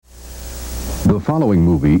The following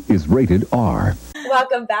movie is rated R.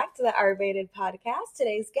 Welcome back to the R-Rated podcast.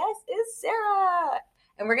 Today's guest is Sarah.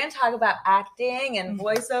 And we're going to talk about acting and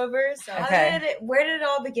voiceovers. So where did it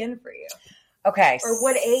all begin for you? Okay. Or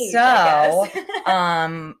what age, So,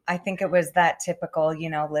 I think it was that typical,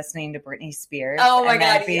 listening to Britney Spears. Oh my and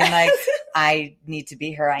God, being like, I need to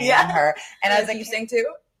be her. I am her. And I was like, you sing too?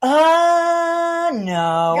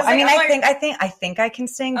 no. I mean, I think I can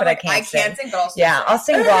sing, but I can't sing. I can't sing, but I'll sing. Yeah, I'll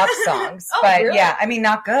sing rock songs. But really? yeah, I mean,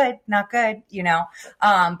 not good, but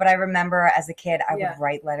I remember as a kid, I would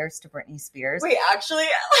write letters to Britney Spears. Wait, actually?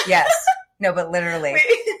 Yes. No, but literally.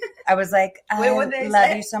 I was like, I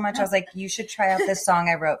love you so much. I was like, you should try out this song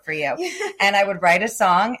I wrote for you. And I would write a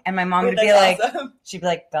song, and my mom would be like, she'd be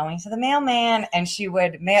like, going to the mailman, and she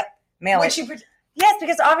would mail it. Yes,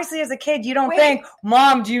 because obviously as a kid, you don't think,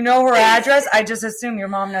 Mom, do you know her address? I just assume your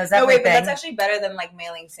mom knows everything. No, wait, but that's actually better than like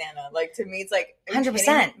mailing Santa. Like to me, it's like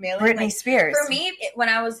 100%. Britney Spears. For me, when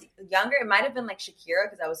I was younger, it might have been like Shakira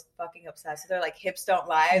because I was fucking obsessed with her. Like hips don't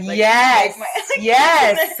lie. Like, yes,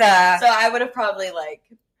 yes. So I would have probably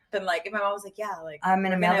been like, if my mom was like, I'm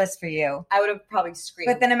gonna mail this for you, I would have probably screamed.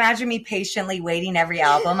 But then imagine me patiently waiting every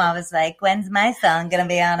album. I was like, when's my song gonna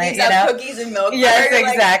be on it? Cookies and milk. Yes,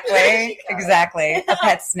 exactly, exactly. A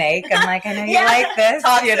pet snake. I'm like, I know you like this,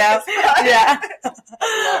 Toxic Yeah.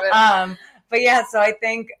 I love it. But yeah, so I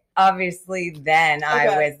think obviously then I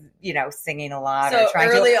was, singing a lot. So or trying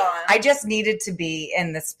early to, on. I just needed to be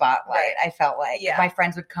in the spotlight. Right. I felt like my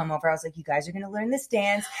friends would come over. I was like, you guys are going to learn this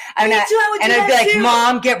dance. I would be like,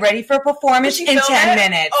 Mom, get ready for a performance in 10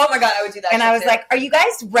 minutes. Oh my God, I would do that. And I was like, are you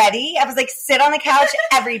guys ready? I was like, sit on the couch,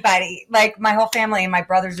 everybody. Like my whole family and my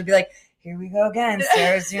brothers would be like, here we go again.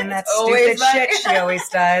 Sarah's doing that stupid shit she always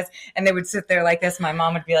does. And they would sit there like this. My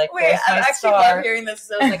mom would be like, wait, I actually love hearing this.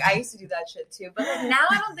 So I used to do that shit too. But now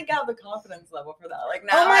I don't think I have the confidence level for that. Like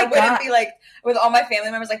now I wouldn't be like with all my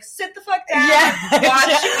family members like, sit the fuck down. Yeah. Watch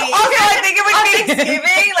me. Also, I think it would be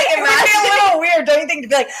Thanksgiving. Like it would be a little weird, don't you think, to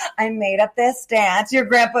be like, I made up this dance. Your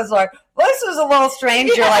grandpa's like, this is a little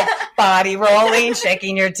strange. You're like body rolling,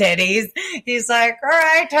 shaking your titties. He's like, all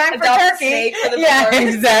right, time for turkey. For the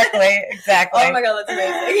exactly. Oh my God, that's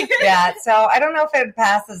amazing. Yeah, so I don't know if it would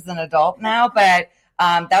pass as an adult now, but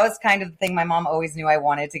that was kind of the thing. My mom always knew I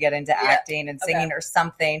wanted to get into acting and singing or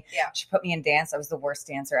something. Yeah. She put me in dance. I was the worst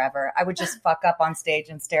dancer ever. I would just fuck up on stage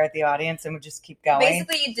and stare at the audience and would just keep going.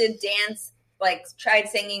 Basically, you did dance. Like tried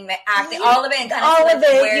singing, acting, all of it, and kind of all of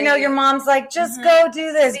it. Your mom's like, just go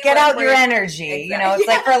do this, get out your energy. Exactly. It's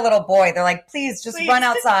like for a little boy, they're like, please run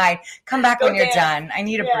outside, come back when you're done. I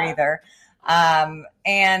need a breather.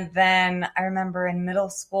 And then I remember in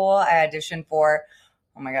middle school, I auditioned for.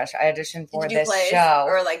 Oh my gosh, I auditioned for this show.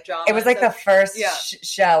 Or like drama. It was like the first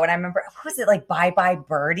show. And I remember, what was it, like Bye Bye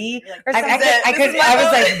Birdie? Or something? I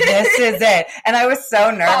was like, this is it. And I was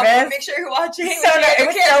so nervous. Make sure you're watching. It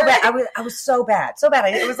was so bad. I was so bad. So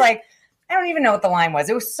bad. It was like, I don't even know what the line was.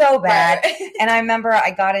 It was so bad. Right. And I remember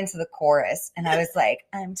I got into the chorus and I was like,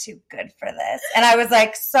 I'm too good for this. And I was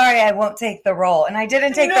like, sorry, I won't take the role. And I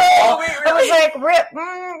didn't take the role. Wait, really? I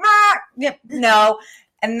was like, no.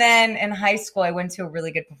 And then in high school, I went to a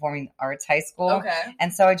really good performing arts high school. Okay.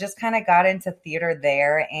 And so I just kind of got into theater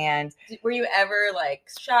there. And were you ever like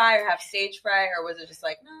shy or have stage fright, or was it just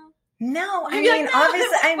like, no? No,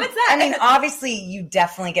 obviously you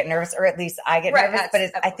definitely get nervous, or at least I get nervous,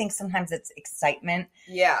 but I think sometimes it's excitement.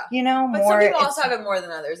 Yeah. But some people also have it more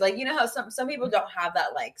than others. Like, how some people don't have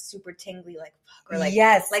that like super tingly, like, fuck, or like,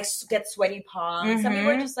 like get sweaty palms. Mm-hmm. Some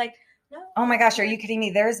people are just like, no. Oh my gosh, are you kidding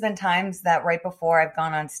me? There's been times that right before I've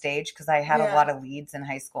gone on stage, because I had a lot of leads in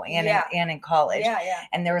high school and in college. Yeah, yeah.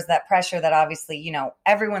 And there was that pressure that obviously,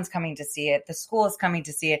 everyone's coming to see it. The school is coming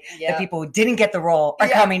to see it. Yeah. The people who didn't get the role are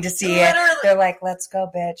coming to see it. They're like, let's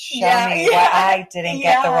go, bitch. Show me why I didn't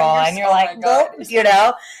get the role. And you're like, nope,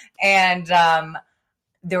 And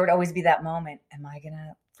there would always be that moment. Am I going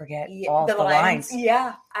to forget all the lines?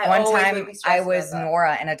 Yeah. One time I was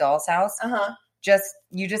Nora in a Doll's House. Uh-huh.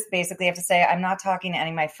 You just basically have to say, I'm not talking to any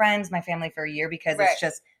of my friends, my family for a year, because it's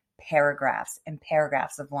just paragraphs and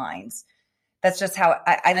paragraphs of lines. That's just how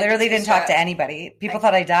I literally didn't talk to anybody. People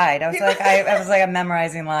thought I died. I was like, I'm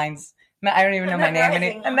memorizing lines. I don't even know my name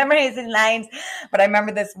anymore. I'm memorizing lines. But I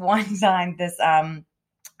remember this one time, it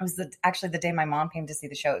was actually the day my mom came to see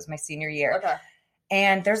the show. It was my senior year. Okay.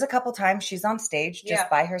 And there's a couple times she's on stage just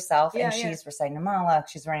by herself and she's reciting a monologue.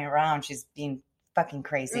 She's running around. She's being fucking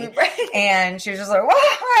crazy. Right. And she was just like,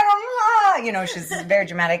 she's very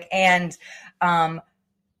dramatic. And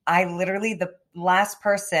I literally, the last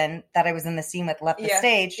person that I was in the scene with left the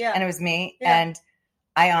stage and it was me. Yeah. And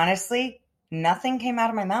I honestly, nothing came out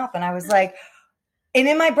of my mouth. And I was like, And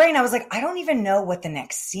in my brain, I was like, I don't even know what the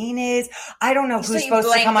next scene is. I don't know who's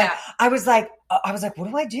supposed to come on. I was like, what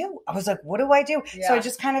do I do? I was like, what do I do? Yeah. So I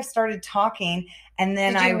just kind of started talking, and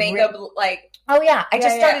then Did you make up like? Oh yeah, I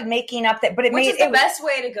just started making up that, but which is the best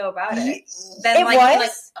way to go about it. Then it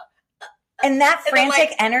was. And that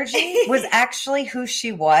frantic energy was actually who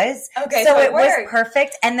she was. Okay, so it was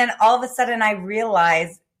perfect. And then all of a sudden, I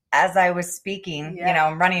realized, as I was speaking, you know,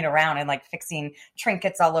 I'm running around and like fixing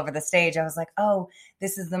trinkets all over the stage. I was like, oh,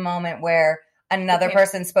 this is the moment where another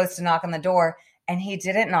person's supposed to knock on the door. And he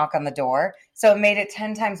didn't knock on the door. So it made it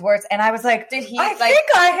 10 times worse. And I was like, I think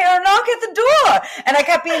I hear a knock at the door. And I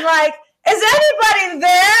kept being like, is anybody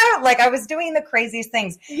there? Like I was doing the craziest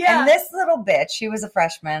things. Yeah. And this little bitch, she was a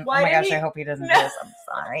freshman. Oh my gosh, I hope he doesn't do this. I'm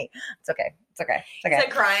sorry. It's okay. It's okay. It's okay. He's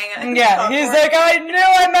like crying. Yeah. He's like, I knew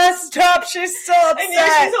I messed up. She's so upset.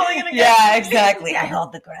 And she's holding it again. Yeah, exactly. I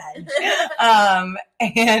held the grudge.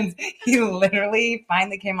 And he literally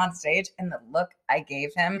finally came on stage, and the look I gave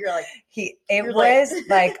him, you're like, it was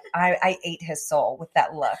like I ate his soul with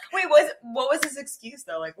that look. Wait, what was his excuse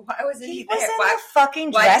though? Like, why wasn't he there? He was in the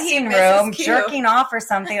fucking dressing room jerking off or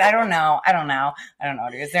something. I don't know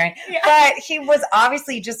what he was doing. Yeah. But he was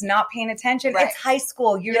obviously just not paying attention. Right. It's high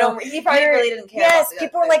school. He probably really didn't care. Yes,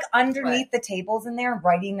 people were like underneath the tables in there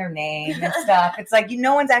writing their name and stuff. It's like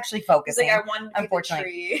no one's actually focusing. It's like I won,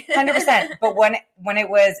 unfortunately, 100%. But when it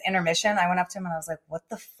was intermission, I went up to him and I was like, "What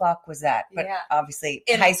the fuck was that?" But obviously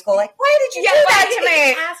in high school, like, why did you do that to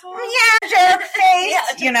me? Asshole. Yeah, jerk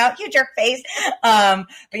face. You jerk face.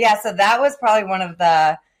 But yeah, so that was probably one of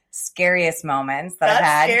the scariest moments that I've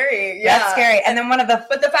had. That's scary. Yeah. That's scary. And then but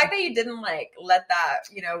the fact that you didn't like let that,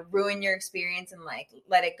 ruin your experience and like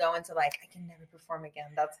let it go into like, I can never perform again.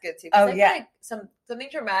 That's good too. Oh yeah. Like something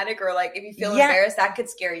dramatic or like if you feel embarrassed, that could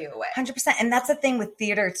scare you away. 100%. And that's the thing with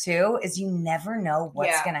theater too, is you never know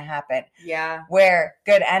what's going to happen. Yeah. Where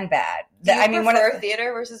good and bad. Do you prefer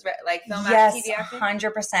theater versus like film acting, TV acting?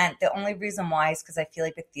 100%. The only reason why is because I feel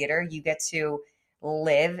like with theater, you get to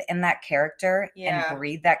live in that character and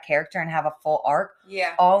breathe that character and have a full arc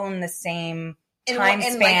all in the same time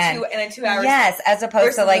span. In 2 hours. Yes, as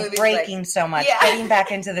opposed to like breaking so much, getting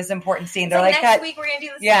back into this important scene. They're like, next week we're going to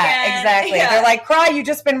do this again. Exactly. Yeah. They're like, cry, you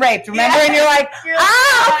just been raped, remember? And you're like,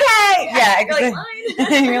 okay. Yeah,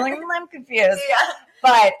 exactly. You're like, I'm confused. Yeah.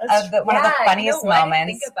 But one of the funniest moments. I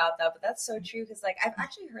didn't think about that, but that's so true because like I've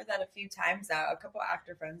actually heard that a few times now. A couple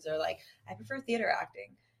actor friends are like, I prefer theater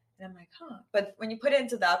acting. And I'm like, but when you put it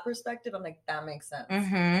into that perspective, I'm like, that makes sense.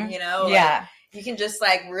 Mm-hmm. Like, you can just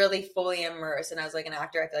like really fully immerse. And as like an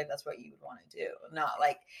actor, I feel like that's what you would want to do. Not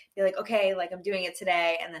like, be like, okay, like I'm doing it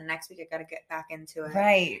today. And then next week I got to get back into it.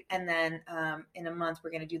 Right. And then in a month,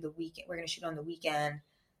 we're going to do the weekend. We're going to shoot on the weekend.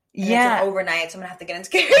 And it's an overnight, so I'm gonna have to get into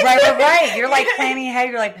character. Right. You're like planning ahead.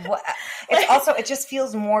 You're like, what? It's also, it just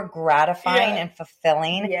feels more gratifying and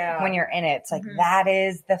fulfilling when you're in it. It's like, that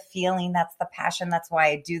is the feeling. That's the passion. That's why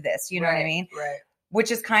I do this. You know what I mean? Right.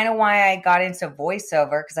 Which is kind of why I got into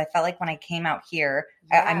voiceover, because I felt like when I came out here,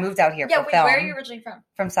 I moved out here for film. Where are you originally from?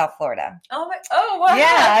 From South Florida. Oh, wow. Yeah,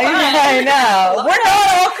 I know. We're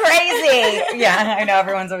not all crazy. Yeah, I know.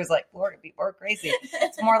 Everyone's always like, Florida people are crazy.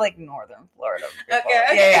 It's more like Northern Florida.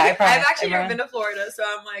 Okay. Yeah, I've actually never been to Florida, so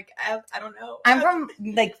I'm like, I don't know. I'm from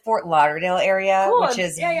like Fort Lauderdale area, which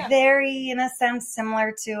is very, in a sense,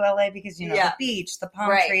 similar to LA because, the beach, the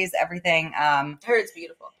palm trees, everything. I heard it's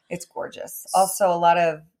beautiful. It's gorgeous. Also, a lot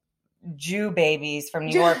of Jew babies from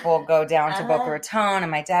New York will go down to Boca Raton,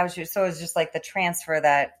 and my dad was Jewish, so it's just like the transfer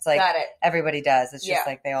that it's like everybody does. It's just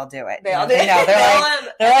like they all do it. They all do it.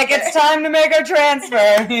 They're like it's time to make our transfer.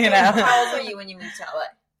 How old were you when you moved to LA?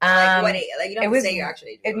 Like what age? Like you don't have to say your actual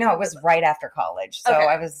age. It was right after college, so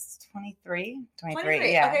I was 23.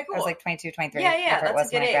 Yeah, okay, cool. I was like 22, 23. Yeah, that's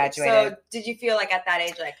a good age. So did you feel like at that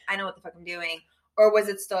age, like I know what the fuck I'm doing, or was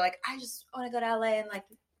it still like I just want to go to LA and like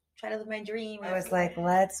try to live my dream? I was like,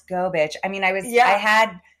 let's go, bitch. I mean, I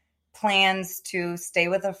had plans to stay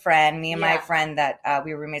with a friend, me and my friend that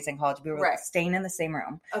we were roommates in college. We were staying in the same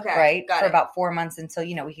room, for about 4 months until,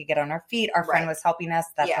 we could get on our feet. Our friend was helping us.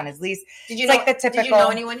 That's on his lease. Did you know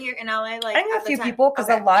anyone here in LA? Like, I knew a few people because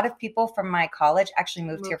a lot of people from my college actually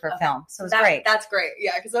moved here for film. So it was great. That's great.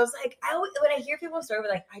 Yeah, because I was like, when I hear people's story,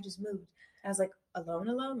 like, I just moved. I was like,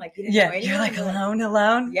 alone? Like, you didn't know anyone? You're like,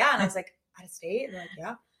 alone? Yeah, and I was like, out of state? And like,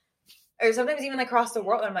 yeah. Or sometimes even across the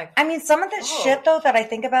world. I'm like, I mean, some of the shit though that I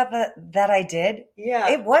think about that I did,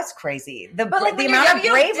 it was crazy. The amount of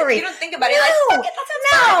bravery. You don't think about it. You're like,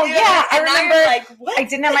 I remember I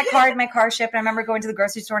didn't have my car shipped. I remember going to the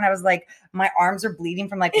grocery store and I was like, my arms are bleeding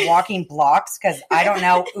from like walking blocks because I don't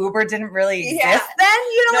know, Uber didn't really exist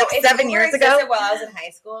then. 7 years ago. While I was in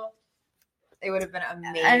high school, It would have been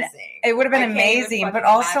amazing. It would have been amazing, but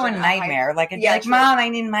also a nightmare. Like, it'd be like, Mom, I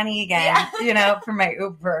need money again, for my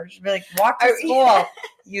Uber. She'd be like, walk to school,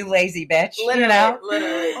 you lazy bitch. Literally.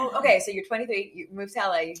 Oh, okay, so you're 23, you moved to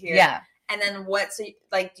LA, you're here. Yeah. And then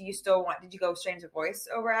do you still did you go straight into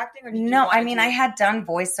voiceover acting? Or did no, I had done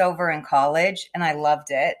voiceover in college and I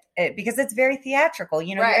loved it because it's very theatrical. Right.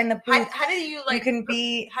 You're in the booth. How did you you can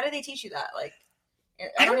be, how did they teach you that? Like,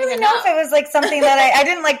 I don't really know if it was like something that I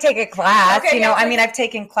didn't like take a class, I've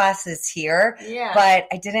taken classes here, but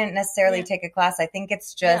I didn't necessarily take a class. I think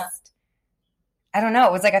it's just, I don't know.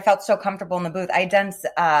 It was like I felt so comfortable in the booth. I had done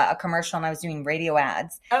a commercial and I was doing radio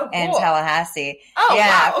ads in Tallahassee. Oh,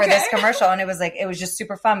 wow, for this commercial. And it was just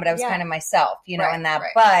super fun, but I was kind of myself, in that.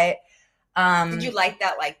 Right. But did you like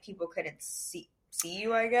that? Like people couldn't see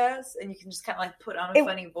you, I guess, and you can just kind of like put on a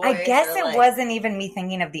funny voice. I guess it wasn't even me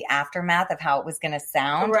thinking of the aftermath of how it was going to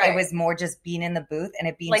sound. Right. It was more just being in the booth and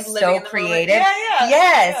it being like so creative.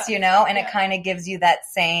 Yes, and it kind of gives you that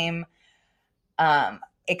same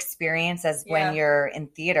experience as when you're in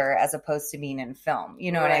theater as opposed to being in film.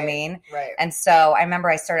 You know what I mean? Right. And so I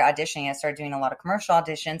remember I started auditioning. I started doing a lot of commercial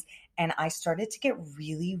auditions and I started to get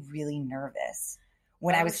really, really nervous.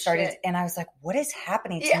 When I started, and I was like, what is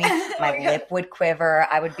happening to me? My lip would quiver.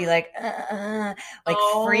 I would be like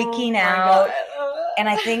freaking out. And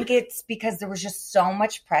I think it's because there was just so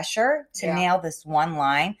much pressure to nail this one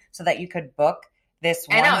line so that you could book this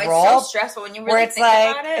one role. It's so stressful when you really think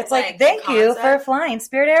about it. It's like thank you for flying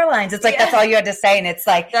Spirit Airlines. It's like, that's all you had to say. And it's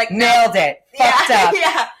like nailed it. Fucked up.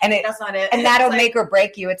 Yeah. And that's not it. And that'll make or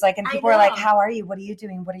break you. It's like, and people are like, how are you? What are you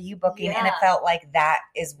doing? What are you booking? And it felt like that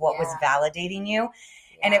is what was validating you.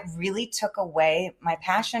 And it really took away my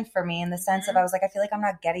passion for me in the sense of I was like, I feel like I'm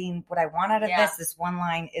not getting what I want out of this. This one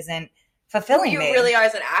line isn't fulfilling me. You really are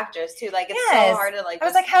as an actress too. Like it's so hard to like. I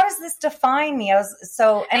was like, how does this define me? I was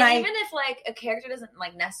so, and even if like a character doesn't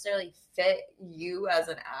like necessarily fit you as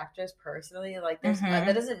an actress personally, like there's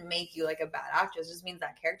that doesn't make you like a bad actress. It just means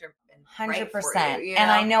that character. 100%.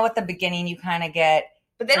 And I know at the beginning you kind of get.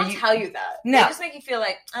 But they don't tell you that. No. They just make you feel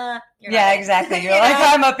like, you're not exactly. You're like,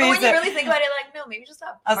 I'm a piece of... But when you really think about it, like, no, maybe just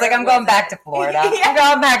stop. I was like, I'm going back to Florida. I'm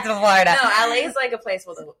going back to Florida. No, LA is like a place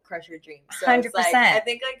where they'll crush your dreams. So 100%. Like, I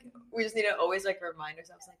think like we just need to always like remind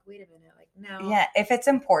ourselves, like, wait a minute, like, no. Yeah, if it's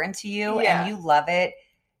important to you and you love it,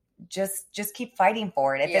 just keep fighting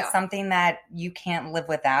for it. If it's something that you can't live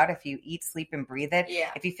without, if you eat, sleep, and breathe it,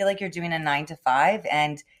 if you feel like you're doing a 9 to 5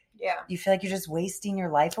 and you feel like you're just wasting your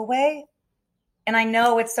life away. And I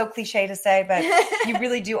know it's so cliche to say, but you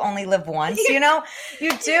really do only live once, you do.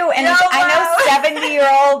 And I know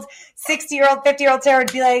 70-year-old, 60-year-old, 50-year-old Sarah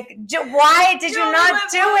would be like, why did you not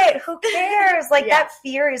do it? Who cares? Like that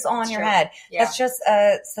fear is on your head. Yeah. That's just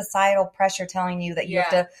a societal pressure telling you that you have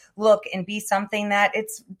to look and be something that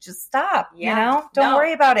it's just stop, Don't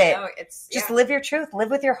worry about it. No, just live your truth, live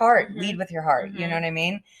with your heart, lead with your heart. You know what I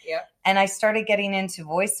mean? Yeah. And I started getting into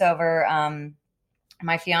voiceover,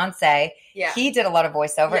 my fiance, he did a lot of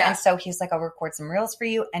voiceover. And so he's like, I'll record some reels for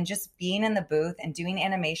you. And just being in the booth and doing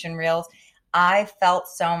animation reels, I felt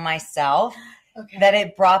so myself that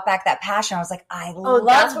it brought back that passion. I was like, I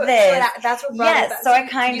love this. That's what brought it back. So I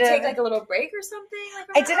kind of... Did you take like a little break or something?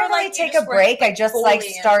 Like I didn't really take a break. I just like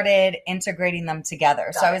started integrating them together.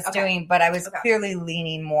 So I was doing, but I was clearly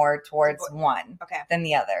leaning more towards one than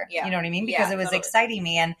the other. You know what I mean? Because it was exciting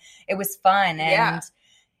me and it was fun. And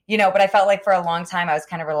but I felt like for a long time I was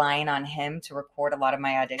kind of relying on him to record a lot of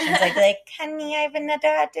my auditions. I'd be like, Kenny, I have another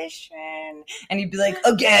audition. And he'd be like,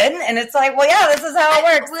 again? And it's like, well, yeah, this is how it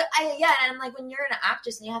works. And like when you're an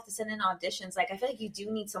actress and you have to send in auditions, like I feel like you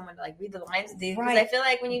do need someone to like read the lines. Because I feel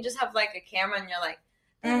like when you just have like a camera and you're like,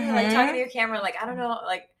 like talking to your camera, like, I don't know,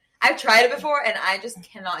 like I've tried it before and I just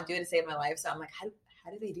cannot do it to save my life. So I'm like, how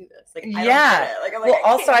do they do this? Like, I don't get it. Like, I'm like, well,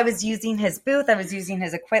 also I was using his booth. I was using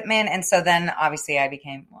his equipment. And so then obviously I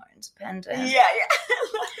became more independent. Yeah.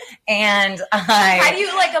 And how do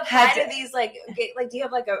you like apply to these, like, do you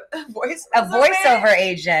have like a voiceover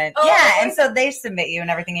agent? And so they submit you and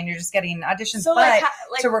everything and you're just getting auditions. So but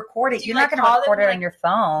to record it, you're not going to record it on your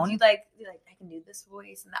phone. You like, I can do this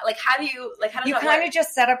voice and that. Like, how do you you kind of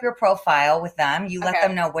just set up your profile with them. You let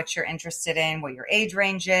them know what you're interested in, what your age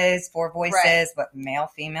range is for voices, what male,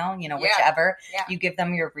 female, whichever. Yeah. You give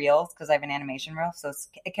them your reels because I have an animation reel, so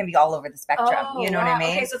it can be all over the spectrum. You know what I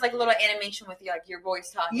mean? Okay, so it's like a little animation with your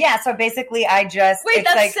voice talking. Yeah. So basically, I just wait.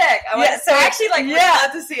 That's like, sick. I actually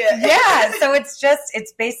love to see it. Yeah. So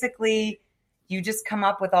it's basically you just come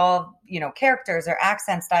up with all characters or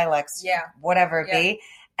accents, dialects, whatever it be.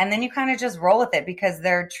 And then you kind of just roll with it because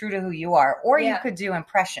they're true to who you are. Or you could do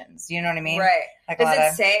impressions. You know what I mean? Right. Like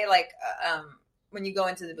Does it say like when you go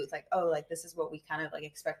into the booth, like, oh, like this is what we kind of like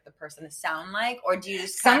expect the person to sound like, or do you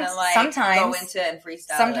just kind of like sometimes go into and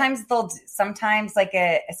freestyle? Sometimes like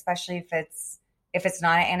especially if it's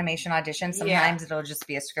not an animation audition, sometimes it'll just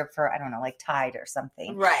be a script for, I don't know, like Tide or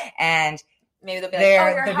something, right? And maybe they'll be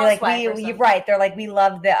like, right? They're like, we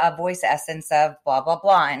love the voice essence of blah blah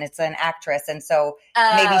blah, and it's an actress, and so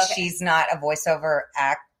maybe she's not a voiceover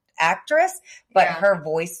actress, but her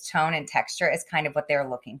voice tone and texture is kind of what they're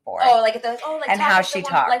looking for. And how she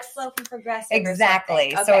talks, like slow and progressive.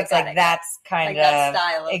 Exactly. So it's like that's kind of that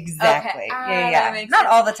style. Exactly. Yeah. Not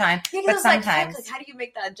all the time, but sometimes. Like, how do you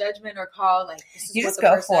make that judgment or call? Like, this is you what just the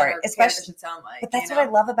go person for it, or especially should sound like. But that's what I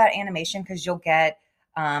love about animation, because you'll get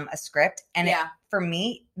a script, and for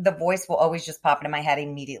me, the voice will always just pop into my head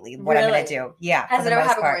immediately. What I'm going to do. Yeah. Has it ever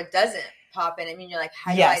happened where it doesn't pop in? I mean, you're like,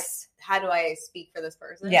 how do I speak for this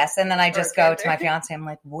person? Yes. And then I just go to my fiance. I'm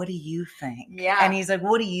like, what do you think? Yeah. And he's like,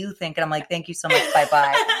 what do you think? And I'm like, thank you so much.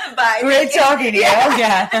 Bye-bye. Bye. Great talking to you.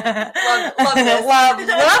 Yeah. Love this. love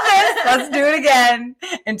this. Let's do it again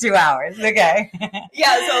in 2 hours. Okay.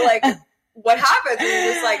 Yeah. So like, what happens?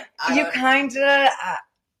 You're just like, you kind of,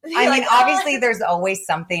 I mean, obviously there's always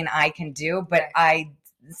something I can do, but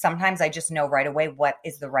sometimes I just know right away what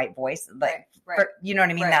is the right voice. Like, you know what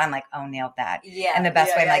I mean? That I'm like, oh, nailed that. Yeah. And the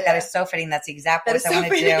best way, I'm like, that is so fitting. That's the exact voice I want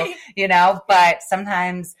to do, you know? But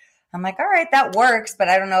sometimes I'm like, all right, that works, but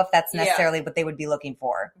I don't know if that's necessarily what they would be looking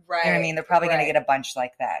for. Right. You know what I mean? They're probably going to get a bunch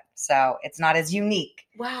like that. So it's not as unique,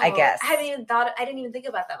 I guess. I didn't even think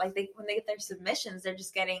about that. Like when they get their submissions, they're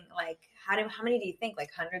just getting like, how many do you think?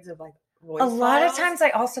 Like hundreds of like voice files? Lot of times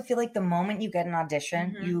I also feel like the moment you get an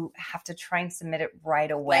audition, you have to try and submit it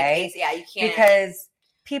right away. Like, you can't. Because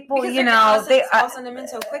people, you know, I'll send them in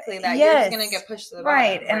so quickly that you're just going to get pushed to the bottom.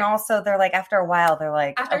 Right. And also they're like, after a while, they're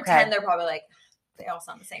like, after 10, they're probably like, they all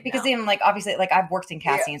sound the same. Because even like, obviously, like I've worked in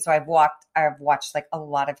casting, so I've watched like a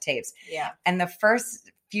lot of tapes. Yeah. And the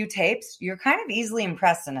first few tapes, you're kind of easily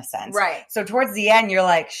impressed in a sense. Right. So towards the end, you're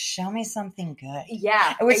like, show me something good.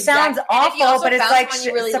 Yeah. Which sounds awful, but it's like,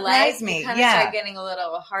 really surprise me. You kind of start getting a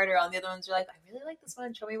little harder on the other ones. You're like, I really like this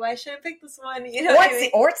one. Show me why I shouldn't pick this one. You know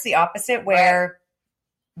or it's the opposite, where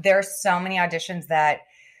there's so many auditions that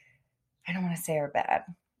I don't want to say are bad.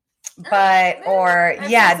 But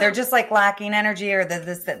they're just like lacking energy, or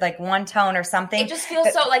this like one tone or something. It just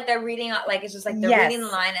feels so like they're reading, like it's just like they're reading the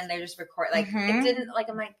line and they're just recording. Like it didn't, like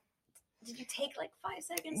I'm like, did you take like 5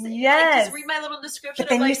 seconds? Yes. Like, just read my little description. But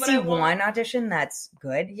then of, like, you see one audition that's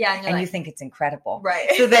good, and you think it's incredible, right?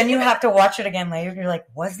 So then you have to watch it again later. And you're like,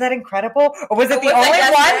 was that incredible, or was it the only one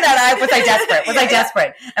that was I desperate? Was I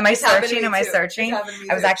desperate? Am I searching? Am I searching?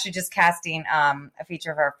 I was actually just casting a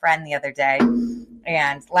feature of our friend the other day,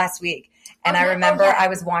 and last week. And I remember I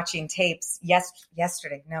was watching tapes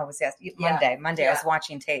yesterday. No, it was Monday. Monday I was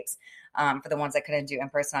watching tapes for the ones I couldn't do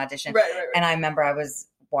in-person audition. Right. And I remember I was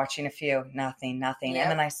watching a few, nothing. Yep. And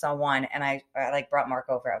then I saw one, and I like brought Mark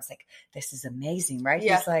over. I was like, this is amazing, right?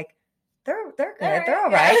 He's like, they're good. They're all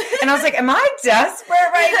right. And I was like, am I desperate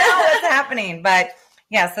right now? What's happening? But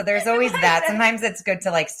yeah, so there's always that. Sometimes it's good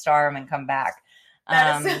to like star them and come back.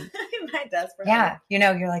 That is my desperate. Yeah, you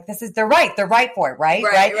know, you're like, they're right for it, right?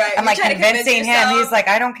 I'm like convincing him. He's like,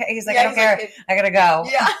 I don't care. He's like, I don't care. I gotta go.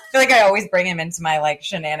 Yeah, I feel like I always bring him into my like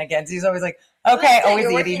shenanigans. He's always like, okay, always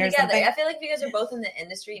eating or something. I feel like if you guys are both in the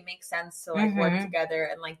industry, it makes sense to like work together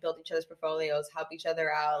and like build each other's portfolios, help each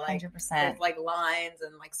other out, like 100%. With like lines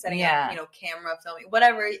and like setting up, you know, camera filming,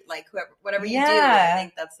 whatever, like whatever you do. I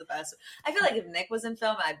think that's the best. I feel like if Nick was in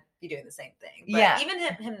film, I'd be doing the same thing. But even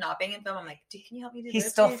him not being in film, I'm like, dude, can you help me do this? He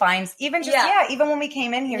still finds even when we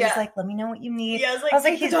came in here, he's like, let me know what you need. Yeah, I was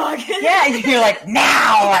like, he's dog. You're like,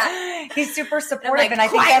 now. He's super supportive, like, and I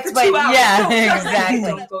think that's what. Exactly.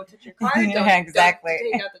 Don't go touch your car. Exactly.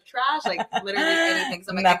 Don't take out the trash, like literally anything.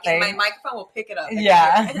 So I'm like, my microphone will pick it up.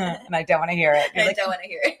 And I don't want to hear it. I don't want to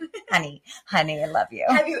hear it. Honey, I love you.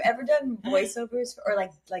 Have you ever done voiceovers or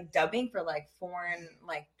like dubbing for like foreign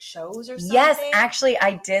like shows or something? Yes, actually,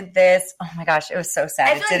 I did this. Oh my gosh, it was so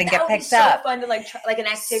sad. It didn't get picked up. So fun to like try, like an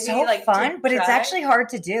activity. So like fun, but it's actually hard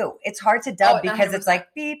to do. It's hard to dub because it's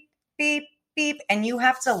like beep, beep, beep, and you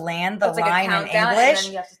have to land the line in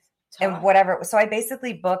English and whatever. So I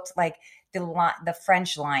basically booked like the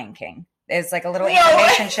French Lion King. It's like a little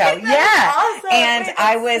animation show. Yeah. Awesome.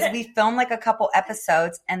 And we filmed like a couple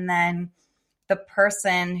episodes, and then the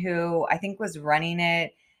person who I think was running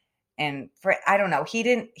it, and I don't know, he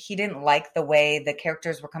didn't like the way the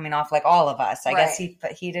characters were coming off, like all of us. I guess he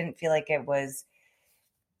didn't feel like it was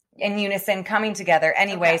in unison coming together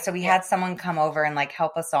anyway. So we had someone come over and like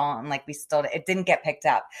help us all, and like we still, it didn't get picked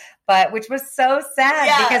up, but which was so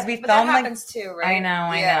sad because we filmed that happens too, right? I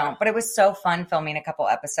know, but it was so fun filming a couple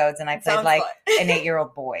episodes, and I played like an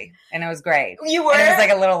 8-year-old boy, and it was great. You were? And it was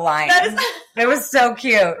like a little lion. It was so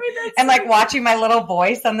cute. Wait, and like watching my little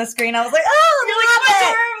voice on the screen, I was like, oh, you're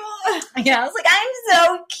like, adorable. Yeah, I was like, I'm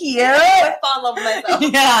so cute. I fall in love with myself.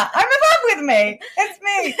 Yeah, I'm in love with me. It's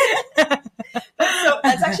me.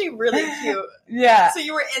 That's actually really cute. Yeah. So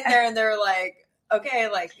you were in there, and they're like, okay,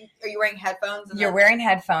 like, are you wearing headphones? And You're wearing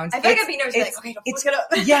headphones. I think I'd be nervous. Like, okay, don't look it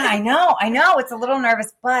up. Yeah, I know. It's a little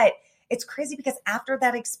nervous, but it's crazy because after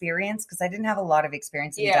that experience, because I didn't have a lot of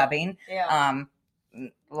experience in dubbing. Yeah.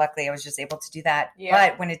 Luckily, I was just able to do that. Yeah.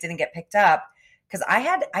 But when it didn't get picked up, because I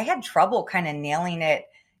had trouble kind of nailing it.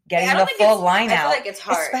 Getting the full line out. I feel like it's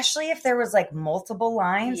hard. Especially if there was like multiple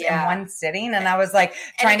lines in one sitting, and I was like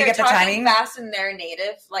trying to get the timing fast in their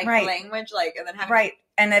native language, like, and then having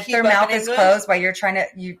and if their mouth is closed while you're trying to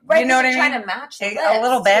you know what I mean? Trying to match the a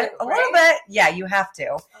little bit. Yeah, you have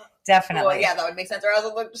to. Definitely. Well, yeah, that would make sense. Or else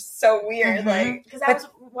it looked just so weird. Like, because I was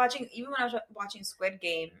watching, even when I was watching Squid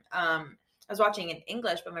Game, I was watching in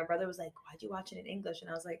English, but my brother was like, why'd you watch it in English? And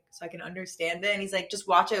I was like, so I can understand it. And he's like, just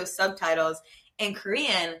watch it with subtitles in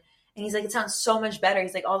Korean. And he's like, it sounds so much better.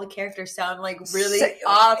 He's like, all the characters sound like really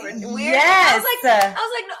off and weird. Yes.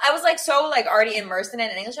 I was like so like already immersed in it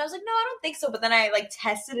in English. I was like, no, I don't think so. But then I like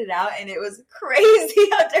tested it out, and it was crazy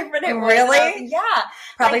how different it was. Really? Yeah.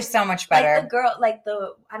 Probably like, so much better. Like the girl, like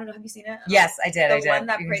I don't know, have you seen it? Yes, I did. The one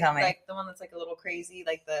that tell me. Like the one that's like a little crazy,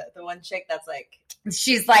 like the one chick that's like.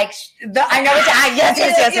 She's like, I know it's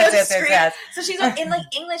yes. So she's in like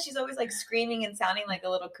English, she's always like screaming and sounding like a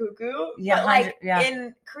little cuckoo. Yeah. But like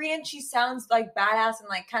in Korean, she sounds like badass and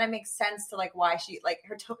like kind of makes sense to like why she like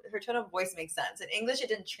her tone of voice makes sense. In English, it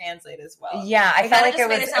didn't translate as well. Yeah, I felt like it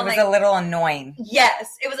was like, a little annoying.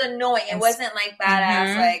 Yes, it was annoying. It wasn't like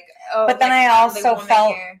badass. Like but then I also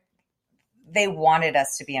felt they wanted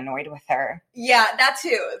us to be annoyed with her. Yeah, that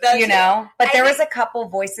too. You know, but there was a couple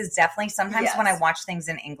voices definitely. Sometimes when I watch things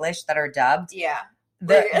in English that are dubbed,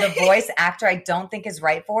 the voice actor I don't think is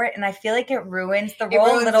right for it, and I feel like it ruins the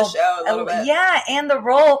role the show a little bit. Yeah, and the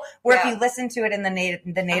role where if you listen to it in the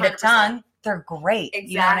native tongue, they're great.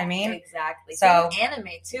 Exactly. You know what I mean? Exactly. So anime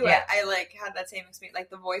too. Yeah. I like had that same experience. Like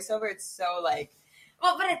the voiceover, it's so like.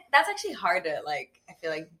 Well, but that's actually hard to like. I feel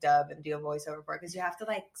like dub and do a voiceover for because you have to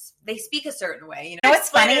like they speak a certain way. You know, it's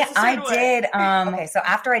funny. I did. Okay, so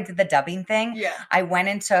after I did the dubbing thing, I went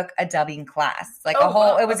and took a dubbing class, like a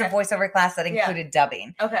whole. It was a voiceover class that included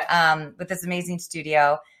dubbing. Okay. With this amazing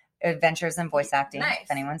studio, Adventures in Voice Acting. Nice. If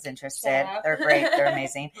anyone's interested, they're great. They're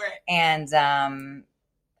amazing. And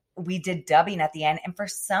we did dubbing at the end, and for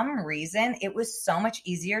some reason it was so much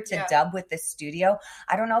easier to dub with this studio.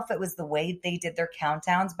 I don't know if it was the way they did their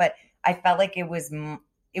countdowns, but I felt like it was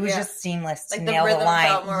just seamless to nail the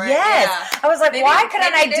line. I was like, why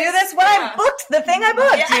couldn't I do this when I booked the thing I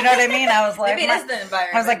booked? You know what I mean? I was like, maybe it is the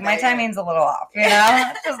environment. I was like, my timing's a little off, you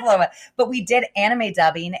know, just a little bit. But we did anime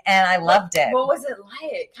dubbing, and I loved it. What was it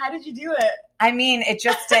like? How did you do it? I mean, it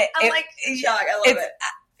just I'm like shocked. I love it.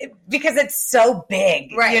 Because it's so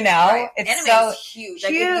big, right? You know, right. It's anime so is huge.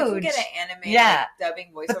 Like, if you can get an anime like,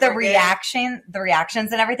 dubbing voiceover, but the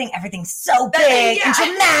reactions and everything's so big and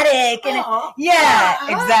dramatic, and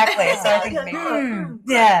exactly. So I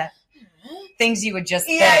think things you would just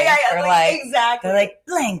say are like exactly. They're like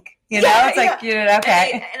blink, you know. It's like you know,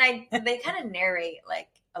 okay. And they kind of narrate like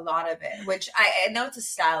a lot of it, which I know it's a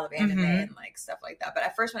style of anime and like stuff like that. But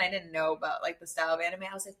at first, when I didn't know about like the style of anime,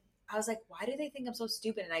 I was like, why do they think I'm so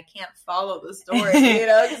stupid and I can't follow the story, you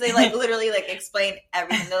know? Because they like literally like explain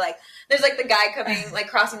everything. They're like, there's like the guy coming, like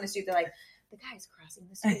crossing the street. They're like, the guy's crossing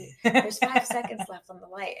the street. There's 5 seconds left on the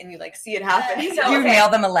light, and you like see it happen. So, you mail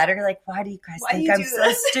them a letter. You're like, why do you guys think I'm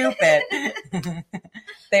so stupid?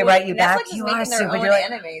 They write you back. You are stupid. You're like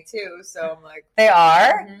anime too. So I'm like, they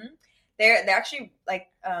are. Mm-hmm. They're actually like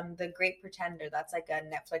The Great Pretender. That's like a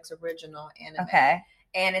Netflix original anime. Okay.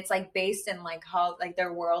 And it's like based in like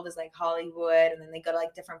their world is like Hollywood, and then they go to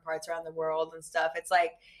like different parts around the world and stuff. It's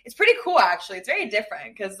like it's pretty cool actually. It's very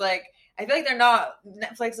different because like I feel like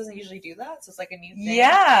Netflix doesn't usually do that, so it's like a new thing.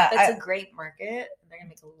 Yeah, it's a great market. They're gonna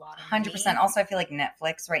make a lot of 100%. Also, I feel like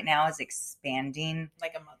Netflix right now is expanding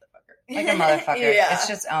like a motherfucker. It's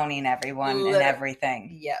just owning everyone and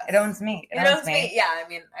everything. Yeah, it owns me. It owns me. Yeah, I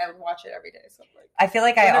mean, I watch it every day. So like, I feel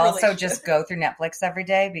like I also just go through Netflix every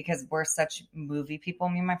day because we're such movie people.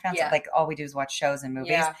 Me and my friends, like all we do is watch shows and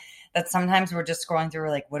movies. Yeah. That sometimes we're just scrolling through. We're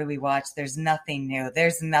like, what do we watch? There's nothing new.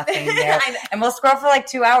 And we'll scroll for like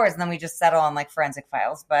 2 hours, and then we just settle on like Forensic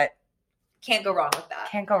Files. But Can't go wrong with that.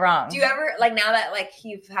 Can't go wrong. Do you ever, like, now that, like,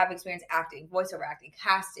 you have experience acting, voiceover acting,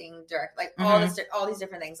 casting, direct, like, all these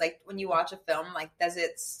different things, like, when you watch a film, like, does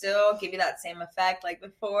it still give you that same effect, like,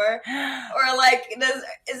 before? Or, like,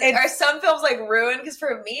 are some films, like, ruined? Because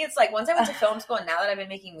for me, it's, like, once I went to film school and now that I've been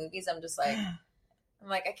making movies, I'm just, like... I'm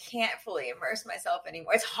like, I can't fully immerse myself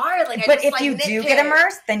anymore. It's hard. Like, but if you do get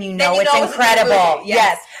immersed, then you know it's incredible.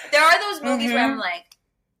 Yes. There are those movies where I'm like,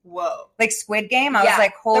 whoa. Like Squid Game, I was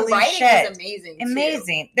like, holy shit. Was amazing.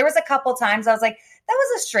 Amazing. There was a couple times I was like, that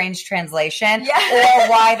was a strange translation. Or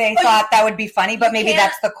why they thought that would be funny, but maybe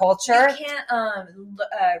that's the culture. You can't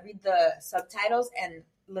read the subtitles and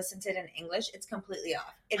listen to it in English. It's completely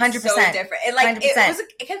off. It's 100%. So different.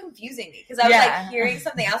 It kept confusing me because I was like hearing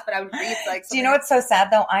something else, but I would read like. Do you know what's so sad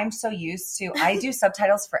though? I'm so used to. I do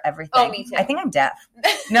subtitles for everything. Oh, me too. I think I'm deaf.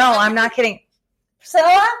 No, I'm not kidding.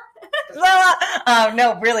 Zola?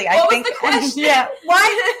 No, really. What was the question? Yeah.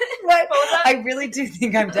 Why? What was that? I really do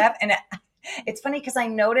think I'm deaf, and it's funny because I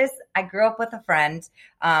noticed I grew up with a friend,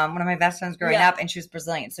 one of my best friends growing up, and she was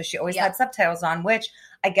Brazilian, so she always had subtitles on, which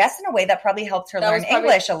I guess in a way that probably helped her learn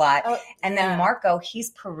English a lot. And then Marco,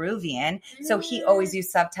 he's Peruvian, so he always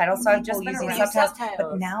used subtitles. So I've just been using subtitles.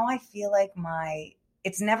 But now I feel like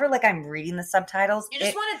it's never like I'm reading the subtitles. You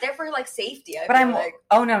just want it there for like safety.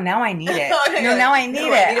 Oh no, now I need it. Now I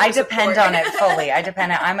need it. I depend on it fully.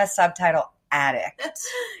 I'm a subtitle addict.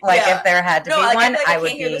 Like if there had to be one, I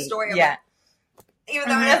would be. The story even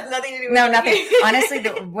though it has nothing to do with nothing. Honestly,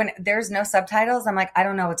 when there's no subtitles, I'm like, I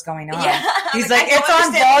don't know what's going on. He's like it's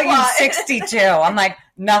on volume 62. I'm like,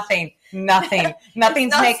 nothing's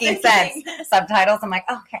making sense. Subtitles, I'm like,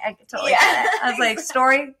 okay, I totally get it. I was like,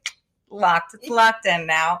 story locked. It's locked in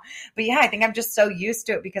now. But I think I'm just so used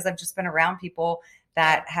to it because I've just been around people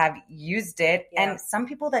that have used it. And some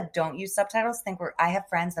people that don't use subtitles I have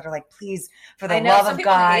friends that are like, please, for the love of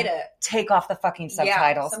God, take off the fucking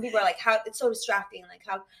subtitles. Some people are like, how it's so distracting. Like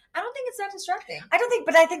how, I don't think it's that distracting.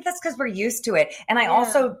 But I think that's because we're used to it. And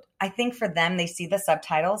I think for them, they see the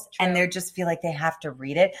subtitles and they just feel like they have to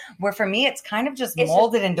read it. Where for me, it's kind of just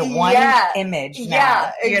molded into one image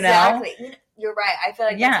now. Exactly. You know? You're right. I feel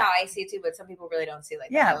like that's how I see it too, but some people really don't see it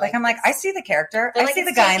like that. Like I'm like, I see the character. I see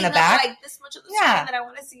the guy in the back. Like this much of the screen that I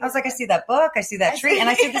want to see. I was like, I see that book, I see that tree, and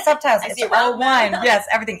I see the subtitles. It's all one. Yes,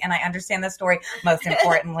 everything. And I understand the story most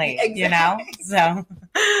importantly, you know? So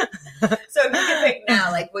if you can pick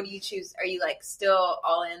now, like what do you choose? Are you like still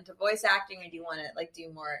all into voice acting or do you want to like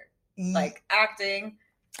do more like acting?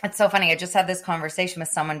 It's so funny. I just had this conversation with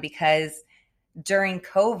someone because during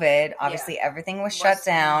COVID, obviously everything was shut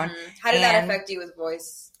down. How did that affect you with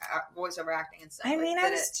voiceover acting and stuff? I mean, I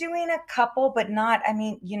was doing a couple, but not,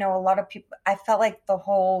 a lot of people, I felt like the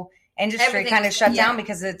whole industry kind of shut down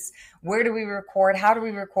because it's, where do we record? How do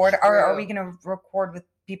we record? Are we going to record with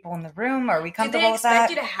people in the room? Are we comfortable with that?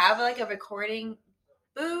 Do they expect you to have like a recording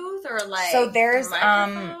booth or like so there's,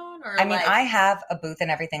 I have a booth and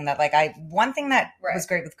everything that one thing that was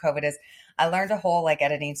great with COVID is I learned a whole like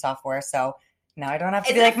editing software. So now I don't have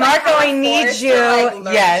to be like, Marco, I need you.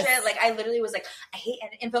 Yes. Like I literally was like, I hate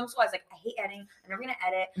editing. In film school, I was like, I hate editing. I'm never going to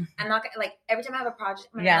edit. I'm not going to, like, every time I have a project,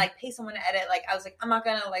 I'm going to like pay someone to edit. Like, I was like, I'm not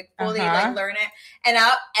going to like fully like learn it. And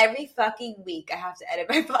now every fucking week I have to edit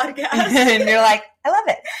my podcast. And you're like, I love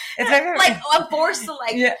it. It's my favorite. Like, I'm forced to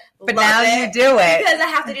like, but now you do it. Because I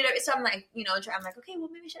have to do it. So I'm like, I'm like, okay, well,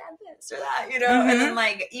 maybe I should add this or that, And then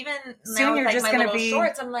like, even now with like my little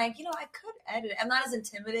shorts, I'm like, I could edit it. I'm not as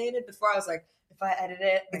intimidated. Before I was like, if I edit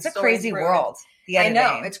it, it's a crazy world. I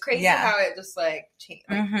know. It's crazy how it just like changed.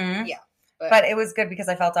 Like, But it was good because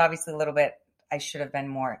I felt obviously a little bit, I should have been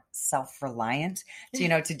more self-reliant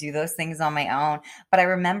to, to do those things on my own. But I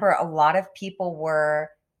remember a lot of people were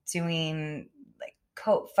doing like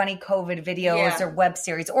funny COVID videos or web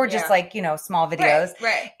series or just like, small videos.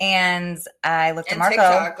 Right. And I looked at Marco.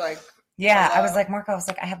 TikTok, like, I was like, Marco,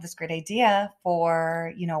 I have this great idea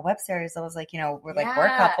for, a web series. I was like, we're like, we're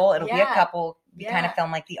a couple. It'll be a couple. We kind of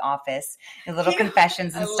film like The Office, little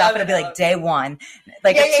confessions and stuff. It'll be like day 1,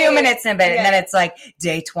 like 2 minutes in bed, and then it's like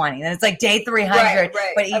day 20, then it's like day 300.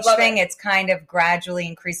 Right. But each thing, it's kind of gradually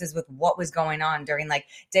increases with what was going on during like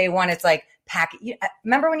day 1. It's like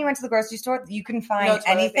remember when you went to the grocery store, you couldn't find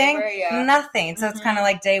anything, nothing. So it's kind of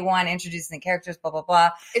like day 1, introducing the characters, blah blah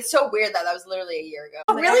blah. It's so weird that was literally a year ago.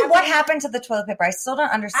 Oh, really? What happened to the toilet paper? I still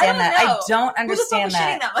don't understand that. I don't understand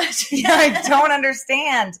that. Who the fuck was shitting that much? I don't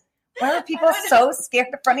understand. Why are people so scared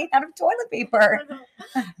of running out of toilet paper?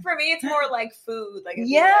 For me, it's more like food. Like,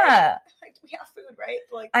 yeah. Like, we have food, right?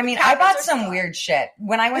 Like, I mean, I bought some weird shit.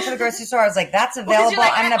 When I went to the grogrocery store, I was like, that's available.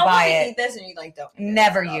 Like, I'm going to buy it. Eat this, and you like, don't.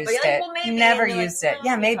 Never used it. Well, never used it.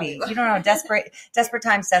 Yeah, maybe. You don't know. Desperate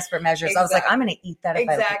times, desperate measures. Exactly. I was like, I'm going to eat that if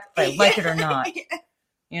I like it or not.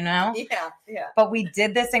 You know? Yeah. But we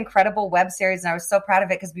did this incredible web series, and I was so proud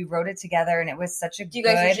of it because we wrote it together, and it was such a Do you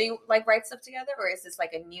guys usually like write stuff together, or is this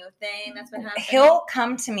like a new thing that's been happening? He'll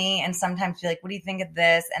come to me and sometimes be like, what do you think of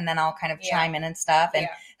this? And then I'll kind of chime in and stuff. And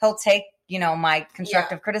he'll take, my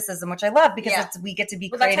constructive criticism, which I love because we get to be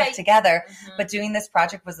creative together. Mm-hmm. But doing this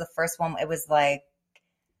project was the first one. It was like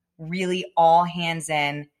really all hands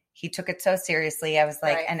in. He took it so seriously. I was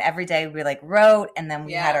like, and every day we like wrote, and then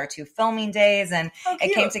we had our 2 filming days, and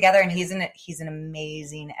it came together. And he's an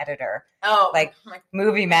amazing editor. Oh, like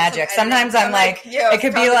movie magic. Sometimes I'm like, it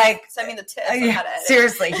could be like, send me the tips on how to edit.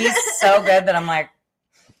 Seriously, he's so good that I'm like.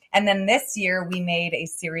 And then this year we made a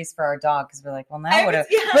series for our dog because we're like, well, now what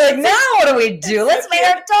do we do? Let's make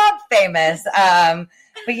our dog famous.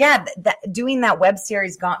 But yeah, doing that web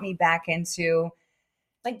series got me back into.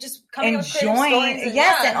 Like just coming enjoying,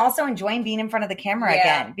 and also enjoying being in front of the camera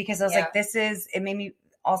again because I was like, it made me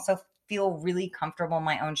also feel really comfortable in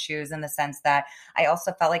my own shoes in the sense that I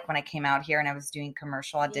also felt like when I came out here and I was doing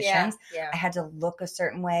commercial auditions, I had to look a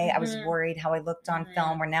certain way. Mm-hmm. I was worried how I looked on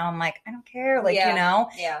film where now I'm like, I don't care.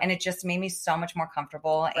 And it just made me so much more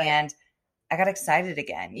comfortable and I got excited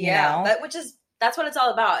again, you know? That's what it's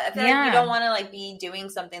all about. I feel like you don't want to like be doing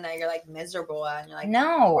something that you're like miserable at and you're like,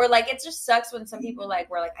 no. Or like, it just sucks when some people like,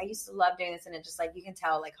 were like, I used to love doing this. And it just like, you can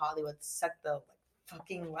tell like Hollywood sucked the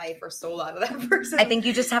fucking life or soul out of that person. I think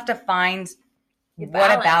you just have to find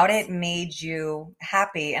what about it made you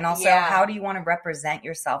happy. And also how do you want to represent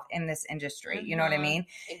yourself in this industry? Mm-hmm. You know what I mean?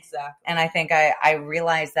 Exactly. And I think I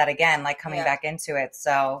realized that again, like coming back into it.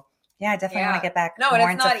 So yeah, I definitely want to get back more into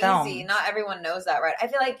film. No, it's not easy. Not everyone knows that, right? I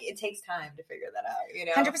feel like it takes time to figure that out, you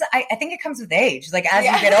know? 100%. I think it comes with age. Like, as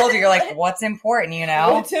you get older, you're like, what's important, you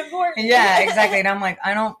know? What's important? Yeah, exactly. And I'm like,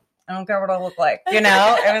 I don't care what I look like, you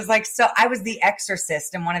know? It was like, so I was the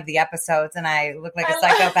exorcist in one of the episodes, and I looked like a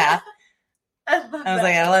psychopath. I was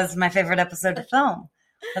like, oh, this is my favorite episode to film.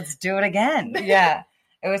 Let's do it again. Yeah.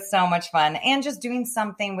 It was so much fun. And just doing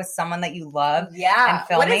something with someone that you love. Yeah. And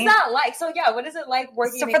filming. What is that like? So, what is it like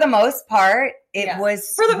working? So, for the most part, it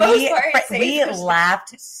was. For the most part, we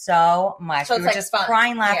laughed so much. So we were just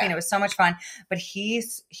crying, laughing. Yeah. It was so much fun. But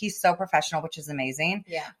he's so professional, which is amazing.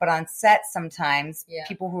 Yeah. But on set, sometimes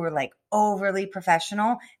people who are like overly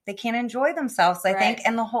professional, they can't enjoy themselves, I think.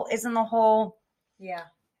 And the whole. Yeah.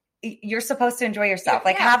 You're supposed to enjoy yourself.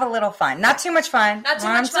 Have a little fun. Not too much fun. Not too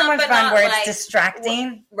much fun where it's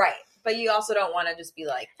distracting. Right. But you also don't want to just be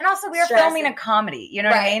like. And also, we were filming a comedy. You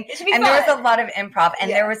know what I mean? It should be fun. There was a lot of improv.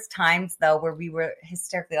 And there was times, though, where we were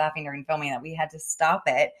hysterically laughing during filming that we had to stop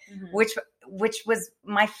it, which was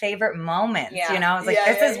my favorite moment. You know? I was like,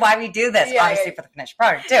 this is why we do this. Obviously, for the finished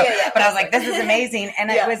product, too. But I was like, this is amazing.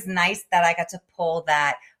 And it was nice that I got to pull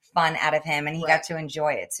that fun out of him and he got to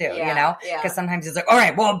enjoy it too, you know, because sometimes he's like, all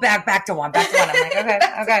right, well, back to one.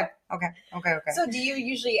 I'm like, okay. So do you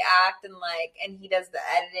usually act and he does the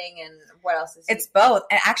editing and what else is it's both,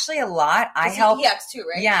 and actually a lot I help. He acts too,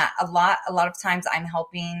 right? Yeah, a lot of times I'm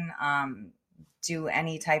helping do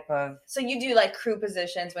any type of. So you do like crew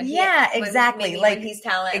positions when exactly, like when he's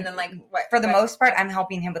talent, and then like for the most part I'm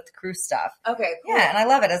helping him with the crew stuff. Okay, cool. Yeah, and I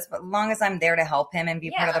love it as long as I'm there to help him and be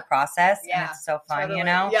part of the process. Yeah, and it's so fun, you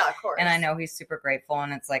know. Yeah, of course. And I know he's super grateful,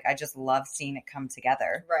 and it's like I just love seeing it come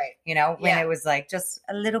together. Right. You know, when it was like just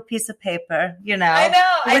a little piece of paper, you know. I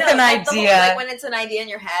know. With an idea, like when it's an idea in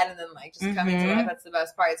your head, and then like just coming to life. That's the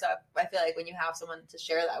best part. So I feel like when you have someone to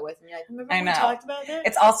share that with, and you're like, remember when we talked about it?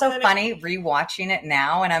 It's also funny rewatching it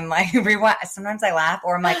now. And I'm like, sometimes I laugh,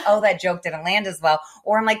 or I'm like, oh, that joke didn't land as well.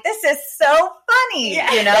 Or I'm like, this is so funny,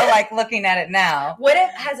 you know, like looking at it now.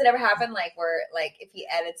 Has it ever happened like where, like if he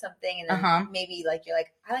edits something and then maybe like, you're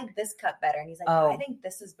like, I like this cut better. And he's like, I think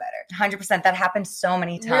this is better. 100%. That happens so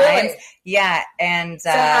many times. Really? Yeah. And so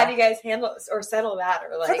how do you guys handle or settle that?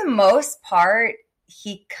 Or like, for the most part,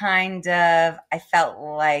 he kind of, I felt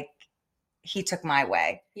like, he took my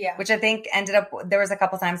way, which I think ended up, there was a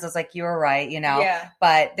couple times I was like, you were right, you know,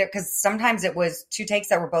 but because sometimes it was 2 takes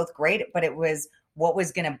that were both great, but it was what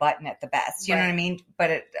was going to button it the best, you know what I mean? But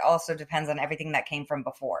it also depends on everything that came from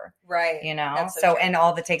before, right? You know, so and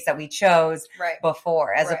all the takes that we chose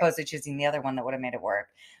before, as opposed to choosing the other one that would have made it work.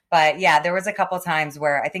 But yeah, there was a couple times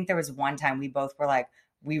where I think there was one time we both were like,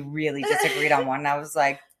 we really disagreed on one, and I was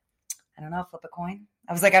like, I don't know, flip a coin.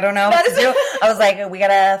 I was like, I don't know what to do. I was like, we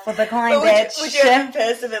gotta flip a coin, bitch. Would you have been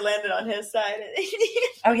pissed if it landed on his side?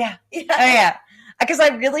 Oh yeah. Oh yeah. Because I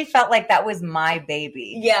really felt like that was my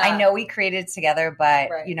baby. Yeah. I know we created it together,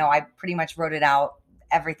 but you know, I pretty much wrote it out.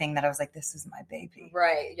 Everything that I was like, this is my baby.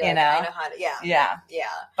 Right. You know? I know how to, yeah.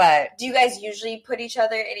 But do you guys usually put each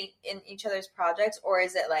other in each other's projects, or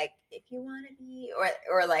is it like, if you want to be,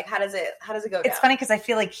 or like, how does it go down? It's funny because I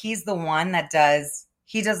feel like he's the one that does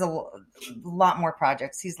a lot more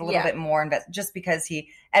projects. He's a little bit more invested just because he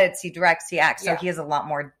edits, he directs, he acts. So he has a lot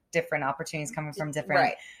more different opportunities coming from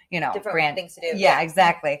different, you know, different brand things to do. Yeah,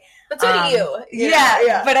 exactly. But so do you.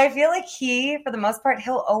 Yeah. But I feel like he, for the most part,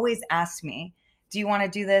 he'll always ask me, do you want to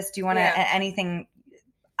do this? Do you want to anything?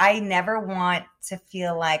 I never want to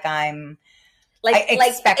feel like I'm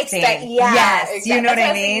expecting. Yes, exactly. You know what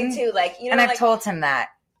I mean? Too. Like, you know, and I've told him that.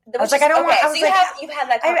 I was like, I don't want. I was so like, you've had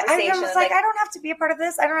that conversation. I was like, I don't have to be a part of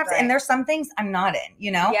this. I don't have to. And there's some things I'm not in,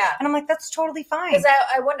 you know. Yeah. And I'm like, that's totally fine. Because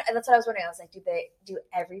I wonder. That's what I was wondering. I was like, do they do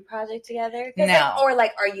every project together? No. Like, or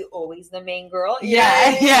like, are you always the main girl?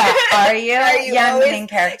 Yeah. Yeah. Are you? Yeah, always, I'm the main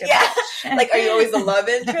character. Yeah. Like, are you always the love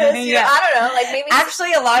interest? Yeah. I don't know. Like maybe.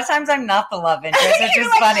 Actually, a lot of times I'm not the love interest, which is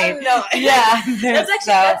funny. No. Yeah. That's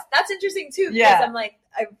actually that's interesting too. Because yeah. I'm like,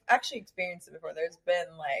 I've actually experienced it before. There's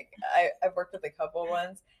been like I've worked with a couple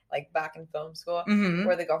ones. Like back in film school,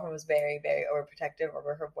 where the girlfriend was very, very overprotective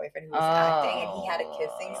over her boyfriend who was acting, and he had a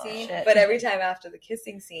kissing scene. Shit. But every time after the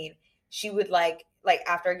kissing scene, she would like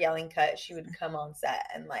after a yelling cut, she would come on set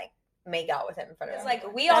and like make out with him in front of him. It's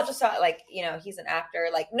like we all just thought like, you know, he's an actor.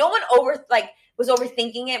 Like no one was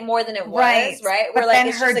overthinking it more than it was, right? But like,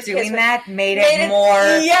 then her doing that made it more.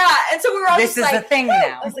 Yeah, and so we were all this just is like, the thing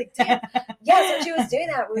now. I was like, damn. Yeah, so she was doing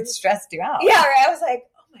that. It stressed you out. Yeah, right. I was like,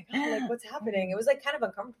 oh my god, like what's happening? It was like kind of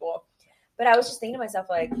uncomfortable. But I was just thinking to myself,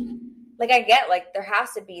 like I get, like, there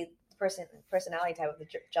has to be personality type of the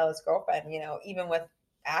jealous girlfriend, you know, even with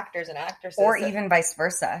actors and actresses. Or even vice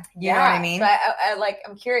versa. You know what I mean? But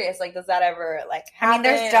I'm curious, like, does that ever, like, happen? I mean,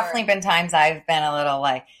 there's definitely been times I've been a little,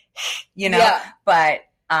 like, you know, but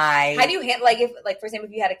how do you handle, like, if, like, for example,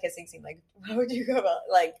 if you had a kissing scene, like, how would you go about,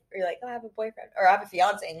 like, you're like, oh, I have a boyfriend, or I have a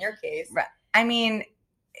fiance in your case. Right. I mean,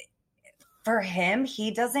 for him, he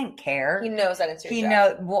doesn't care. He knows that it's your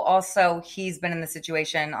job. Well, also, he's been in the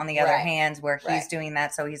situation on the other hand where he's doing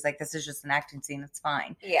that. So he's like, this is just an acting scene. It's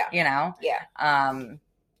fine. Yeah. You know? Yeah.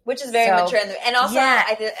 Which is very mature. And also,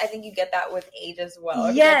 I think you get that with age as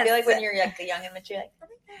well. Yes. I feel like when you're like the young and mature, like,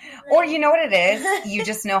 or you know what it is? You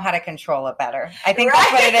just know how to control it better. I think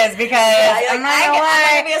that's what it is because I'm not gonna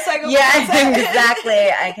lie. Yeah, exactly.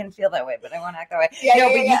 I can feel that way, but I want to act that way.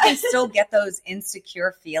 But you can still get those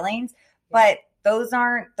insecure feelings. But those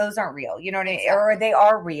aren't real. You know what I mean? Exactly. Or they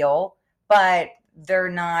are real, but they're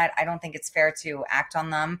not. I don't think it's fair to act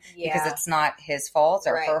on them because it's not his fault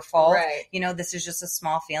or her fault. Right. You know, this is just a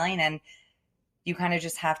small feeling, and you kind of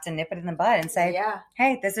just have to nip it in the bud and say,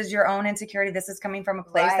 hey, this is your own insecurity. This is coming from a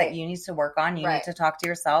place that you need to work on. You need to talk to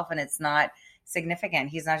yourself, and it's not significant.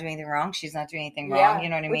 He's not doing anything wrong. She's not doing anything wrong. You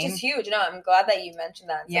know what I mean? Which is huge. No, I'm glad that you mentioned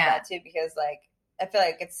that and said that too, because like I feel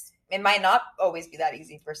like it might not always be that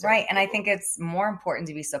easy for some people. And I think it's more important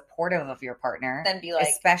to be supportive of your partner than be like,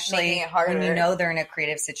 especially when you know they're in a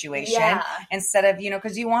creative situation instead of, you know,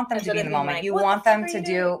 because you want them to be in the moment. Like, you want them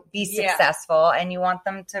to be successful and you want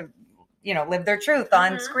them to, you know, live their truth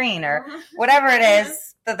on screen or whatever it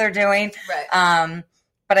is that they're doing. Right.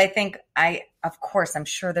 But I think of course, I'm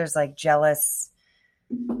sure there's like jealous.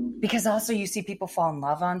 Because also you see people fall in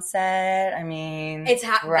love on set. I mean, it's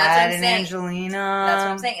Brad and Angelina. That's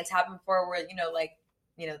what I'm saying. It's happened before where, you know, like,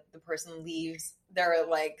 you know, the person leaves their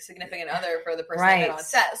like significant other for the person on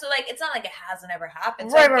set. So like, it's not like it hasn't ever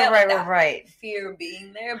happened. So right. Fear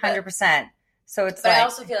being there. 100%. So it's but I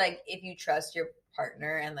also feel like if you trust your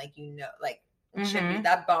partner and like, you know, like, it should be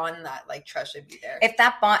that bond, that like trust should be there. If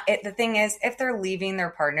that bond, the thing is, if they're leaving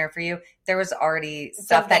their partner for you, there was already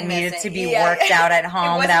stuff that needed to be worked out at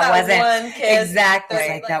home. That wasn't one kiss, exactly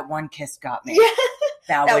like that one kiss got me.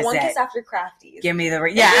 That was one it. Kiss after Crafties. Give me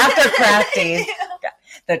after Crafties,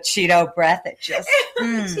 the Cheeto breath. It just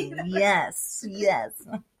yes.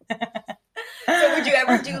 So would you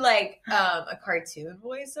ever do like a cartoon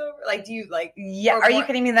voiceover? Like, do you like? Yeah, are you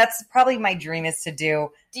kidding me? That's probably my dream is to do.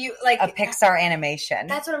 Do you like a Pixar animation?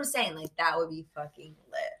 That's what I'm saying. Like that would be fucking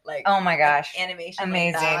lit. Like, oh my gosh, like, animation,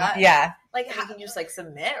 amazing. Like that. Yeah. Like, how can you just like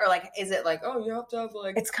submit, or like, is it like, oh, you have to have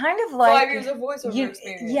like? It's kind of like 5 years of voiceover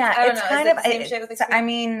experience. Yeah, it's kind of. Same shit with I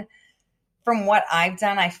mean, from what I've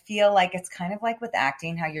done, I feel like it's kind of like with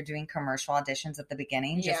acting, how you're doing commercial auditions at the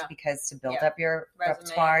beginning, just because to build up your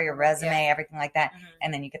repertoire, your resume, everything like that. Mm-hmm.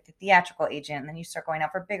 And then you get the theatrical agent, and then you start going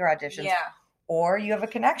out for bigger auditions. Yeah. Or you have a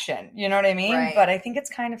connection. You know what I mean? Right. But I think it's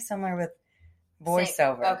kind of similar with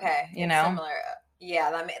voiceover. Okay. You know? Similar. Yeah,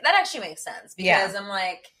 that actually makes sense. Because I'm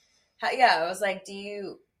like, I was like, do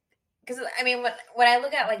you... Because, I mean, when I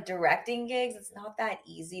look at, like, directing gigs, it's not that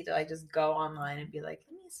easy to, like, just go online and be like,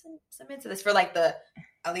 let me submit to this for, like, the,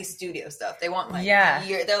 at least studio stuff. They want, like,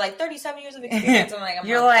 they're, like, 37 years of experience. I'm like, I'm I'm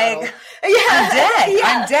dead. Yeah.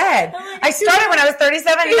 I'm dead. Like, I started when I was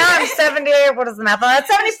 37. Now I'm 78. What is the math on that?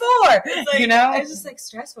 74. Like, you know? It's just, like,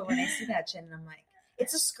 stressful when I see that shit. And I'm like,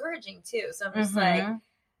 it's discouraging, too. So I'm just like...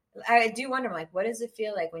 I do wonder, like, what does it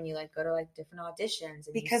feel like when you, like, go to, like, different auditions?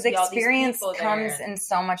 And because experience comes in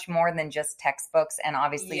so much more than just textbooks and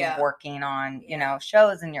obviously working on, you know,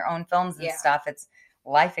 shows and your own films and stuff. It's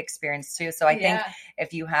life experience, too. So I think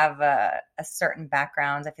if you have a certain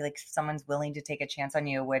background, I feel like if someone's willing to take a chance on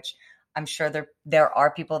you, which I'm sure there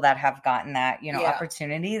are people that have gotten that, you know,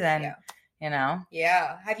 opportunity, then, you know.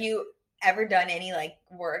 Yeah. Have you ever done any like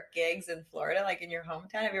work gigs in Florida, like in your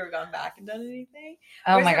hometown? Have you ever gone back and done anything?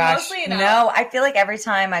 Oh my gosh, no. I feel like every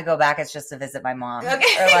time I go back, it's just to visit my mom, or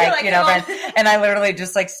like you know, and I literally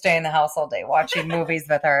just like stay in the house all day watching movies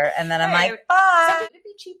with her, and then I'm like, bye. So would it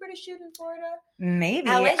be cheaper to shoot in Florida? Maybe.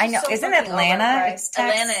 I know. Isn't Atlanta?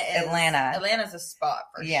 Atlanta's a spot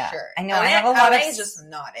for sure. I know. I have a lot of. Is just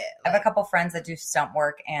not it. I have a couple friends that do stunt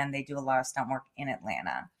work, and they do a lot of stunt work in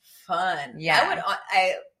Atlanta. Fun. Yeah.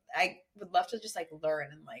 I would love to just like learn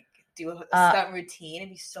and like do a stunt routine. It'd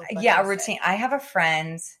be so fun. Yeah, a routine. I have a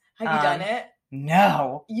friend. Have you done it?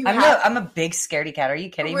 No. I'm a big scaredy cat. Are you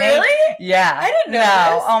kidding me? Really? Yeah. I didn't know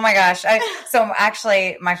this. Oh my gosh. So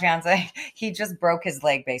actually my fiance, he just broke his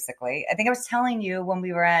leg basically. I think I was telling you when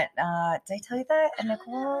we were at did I tell you that at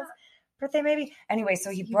Nicole's birthday maybe? Anyway,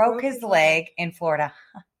 so he broke his leg in Florida.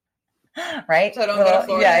 Right? So don't go to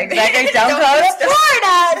Florida. Yeah, exactly. Don't go to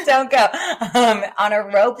Florida. Don't go. On a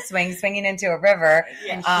rope swinging into a river.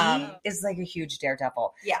 Is like a huge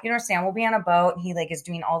daredevil. Yeah. You understand? We'll be on a boat and he like is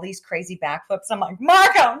doing all these crazy backflips. I'm like,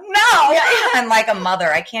 Marco, no! Yeah. I'm like a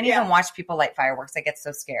mother. I can't even watch people light fireworks. I get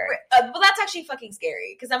so scared. Well, that's actually fucking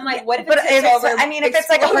scary. Because I'm like, what if it's over? I mean, if it's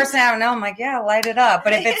like a person I don't know, I'm like, yeah, light it up.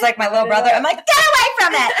 But if it's like my little brother, I'm like, get away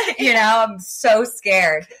from it. You know, I'm so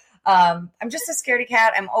scared. I'm just a scaredy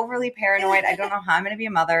cat. I'm overly paranoid. I don't know how I'm going to be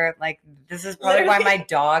a mother. Like, this is probably why my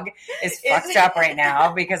dog is fucked up right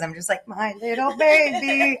now because I'm just like, my little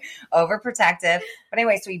baby, overprotective. But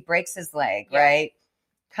anyway, so he breaks his leg, right?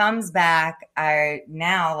 Comes back.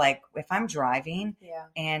 Now, like, if I'm driving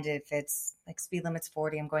and if it's like speed limit's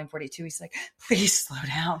 40, I'm going 42. He's like, please slow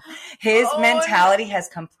down. His mentality has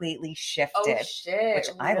completely shifted, which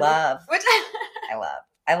I love.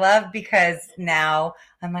 I love because now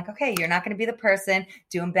I'm like, okay, you're not going to be the person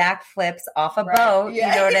doing backflips off a boat. Yeah.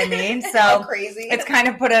 You know what I mean? So crazy. It's kind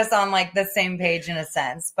of put us on like the same page in a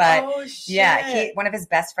sense. But one of his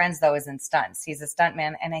best friends though is in stunts. He's a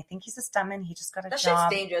stuntman, and I think he's a stuntman. He just got a job. That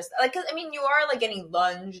shit's dangerous. Like, 'cause, I mean, you are like getting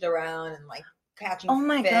lunged around and like catching. Oh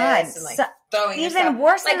my god! And, like, throwing even yourself,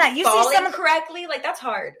 worse than that. You see some correctly, like that's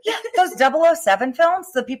hard. Yeah, those 007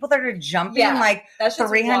 films, the people that are jumping like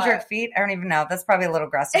 300 feet. I don't even know. That's probably a little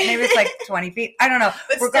aggressive. Maybe it's like 20 feet. I don't know.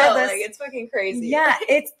 But regardless, still, like, it's fucking crazy. Yeah,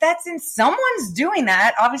 that's in someone's doing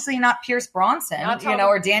that. Obviously, not Pierce Bronson,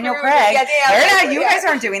 or Daniel Craig. You guys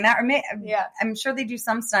aren't doing that. Or I'm sure they do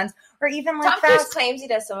some stunts, or even like Tom Cruise claims he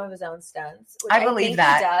does some of his own stunts. Which I believe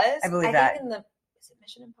that. He does. I believe that.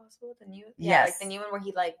 Mission Impossible, the new, like the new one where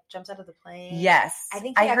he like jumps out of the plane. Yes, I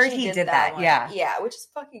think I heard he did that. Yeah, which is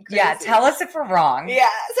fucking crazy. Yeah, tell us if we're wrong. Yeah,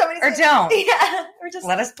 or don't. Yeah,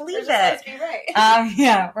 let us believe it. Let's be right.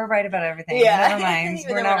 Yeah, we're right about everything. Yeah, never mind,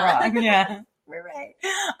 we're not wrong. Yeah, we're right.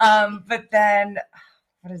 But then,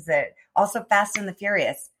 what is it? Also, Fast and the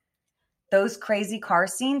Furious. Those crazy car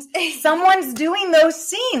scenes. Someone's doing those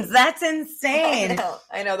scenes. That's insane.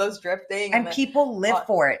 I know those drifting. And people live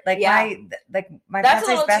for it. Like my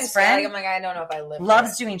fiance's best friend. I'm like, I don't know if I live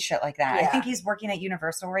loves doing shit like that. Yeah. I think he's working at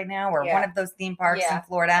Universal right now, or one of those theme parks in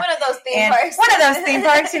Florida. One of those theme parks. One of those theme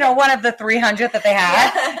parks, one of the 300 that they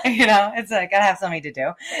have. It's like, gotta have something to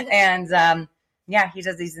do. And he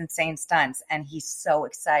does these insane stunts and he's so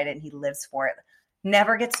excited and he lives for it.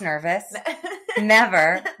 Never gets nervous.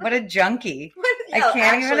 Never. What a junkie. I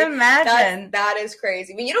can't even imagine. That is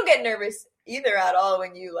crazy. I mean, you don't get nervous either at all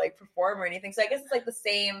when you like perform or anything. So I guess it's like the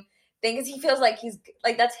same thing because he feels like he's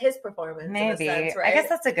like that's his performance. Maybe. In a sense, right? I guess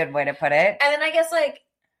that's a good way to put it. And then I guess like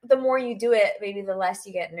the more you do it, maybe the less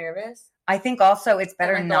you get nervous. I think also it's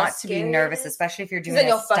better not to be nervous, especially if you're doing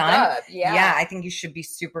a stunt. Yeah, I think you should be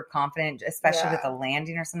super confident, especially with a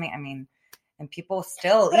landing or something. I mean, and people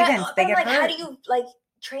still they get hurt. How do you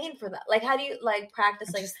train for that? How do you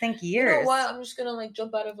practice? Just think years. You know what? I'm just gonna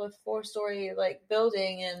jump out of a 4-story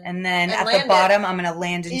building and then at the bottom I'm gonna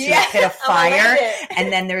land into a pit of fire,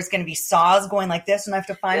 and then there's gonna be saws going like this, and I have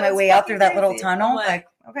to find my way out through that little tunnel.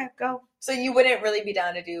 Okay, go. So you wouldn't really be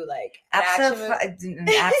down to do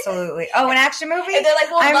absolutely. Oh, an action movie? And they're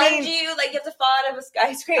lunge you, you have to fall out of a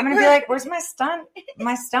skyscraper. I'm gonna be where's my stunt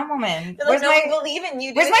woman? Where's we believe in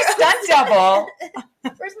you. Where's my stunt double?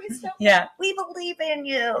 Where's my stunt? Yeah, we believe in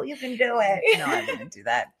you. You can do it. No, I wouldn't do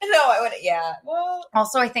that. No, I wouldn't. Yeah. Well,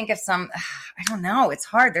 also, I think if I don't know, it's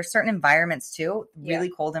hard. There's certain environments too,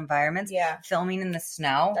 really cold environments. Yeah, filming in the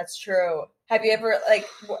snow. That's true. Have you ever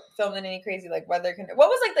filmed in any crazy weather? What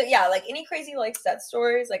was any crazy set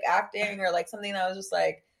stories, acting or something that was just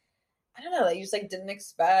I don't know, that you just didn't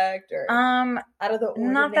expect or out of the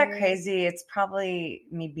ordinary? Not that crazy. It's probably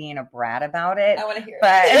me being a brat about it. I want to hear it. But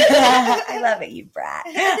I love it, you brat.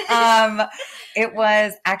 It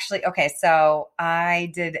was actually okay. So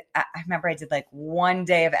I remember I did 1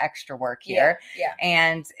 day of extra work here. Yeah.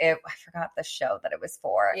 And I forgot the show that it was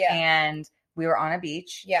for. Yeah. And we were on a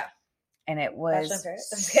beach. Yeah. And it was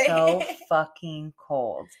so fucking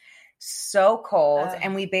cold. So cold.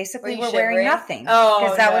 And we basically were wearing nothing.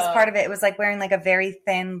 Because that was part of it. It was wearing a very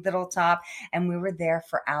thin little top. And we were there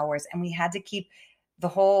for hours. And we had to keep the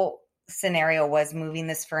whole scenario was moving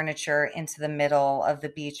this furniture into the middle of the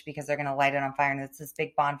beach because they're going to light it on fire. And it's this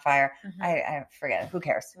big bonfire. Mm-hmm. I forget. Who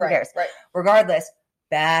cares? Who cares? Right. Regardless,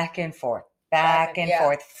 back and forth,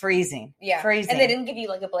 freezing. Yeah. Freezing. And they didn't give you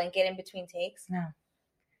a blanket in between takes? No.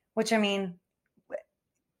 Which, I mean,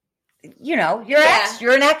 you're an extra. Right.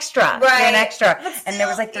 You're an extra. And there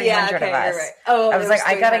was 300 of us. Right. Oh, I was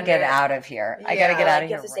I got to get out of here. I got to get out of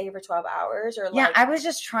here. You have to stay here for 12 hours? Or yeah, I was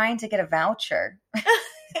just trying to get a voucher.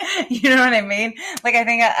 You know what I mean? I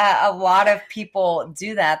think a lot of people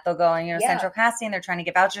do that. They'll go in, central casting, they're trying to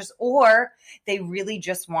get vouchers, or they really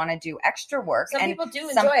just want to do extra work. Some people do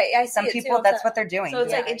enjoy it. I see some people, too, that's what they're doing. So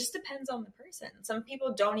it's it just depends on the person. Some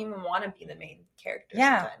people don't even want to be the main character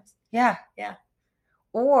sometimes. Yeah.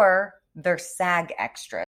 Or they're SAG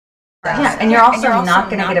extras. Yeah, and you're also not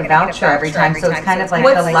going to get a voucher every time, so it's kind of the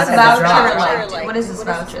luck of the draw. What is this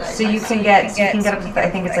voucher? So you can get up to, I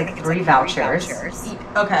think it's 3 vouchers.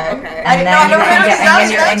 Okay. And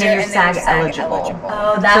then you're SAG eligible.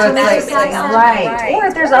 Oh, that's what makes it SAG eligible. Right.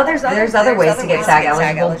 Or there's other ways to get SAG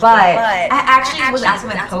eligible, but I actually was asking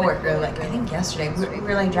my coworker, I think yesterday, we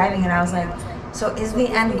were driving, and I was like, so is the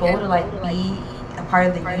end goal to be a part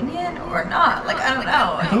of the union or not? I don't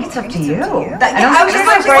know. I think it's up to you. I was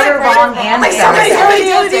just right or wrong answer.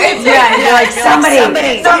 Yeah, you're somebody's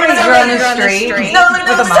running the street with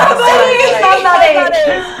a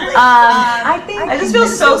I just feel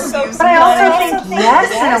so confused. But I also think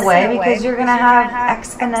yes in a way, because you're going to have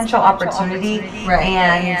exponential opportunity.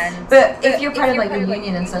 Right. But if you're part of the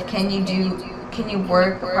union and stuff, can you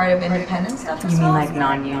work part of independent stuff as well? You mean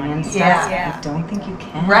non-union stuff? Yeah. I don't think you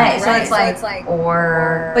can. Right. So it's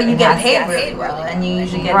but you get paid really well, and you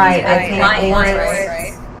usually get right.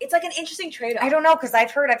 It's an interesting trade-off. I don't know, because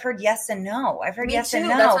I've heard yes and no. I've heard yes and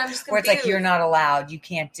no, where it's you're not allowed, you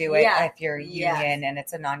can't do it if you're a union and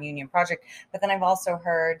it's a non-union project. But then I've also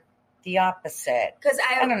heard the opposite. Because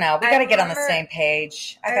I don't know. We got to get on the same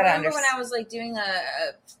page. I got to understand. When I was doing a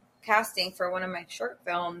casting for one of my short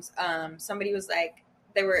films, somebody was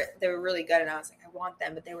they were really good, and I was I want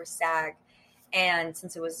them, but they were SAG, and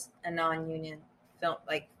since it was a non-union film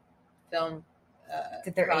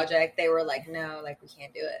project, they were no, we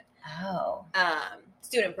can't do it. Oh.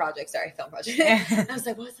 Student project, film project. I was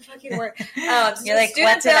what's the fucking word? You're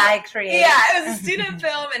what did I create? Yeah, it was a student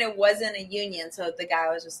film, and it wasn't a union, so the guy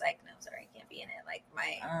was just no, sorry, I can't be in it.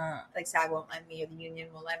 My SAG won't let me, or the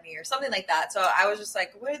union will let me, or something like that. So I was just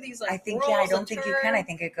what are these I think rules I don't think you can. I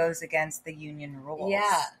think it goes against the union rules.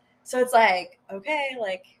 Yeah. So it's okay,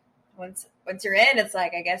 once you're in, it's I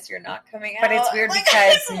guess you're not coming out. But it's weird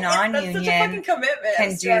because non-union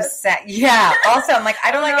can do set. Yeah. Also, I'm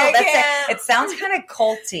I don't know. It sounds kind of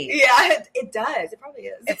culty. Yeah, it does. It probably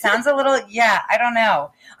is. It sounds a little. Yeah, I don't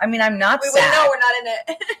know. I mean, I'm not. We know we're not in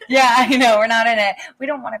it. Yeah, I know we're not in it. We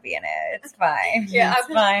don't want to be in it. It's fine. Yeah, it's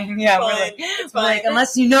fine. Yeah, it's fine.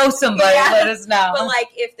 Unless you know somebody, let us know. But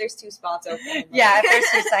if there's 2 spots open. Yeah,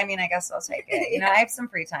 if there's 2, I guess I'll take it. I have some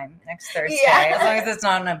free time next Thursday, as long as it's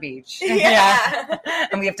not on a beach. Yeah.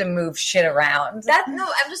 And we have to move shit around.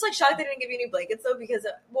 I'm just shocked they didn't give you any blankets though, because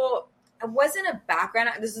I wasn't a background.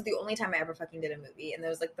 This is the only time I ever fucking did a movie, and there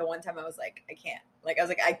was like the one time I was like, I can't. Like I was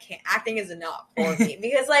like, I can't. Acting is enough for me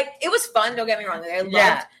because like it was fun. Don't get me wrong. Like, I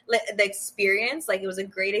loved the experience. Like it was a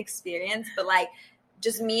great experience, but like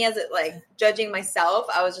just me as it like judging myself,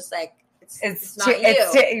 I was just like. It's not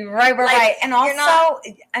you. Right. And also,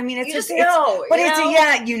 I mean, it's you just know. But it's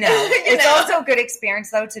it's also a good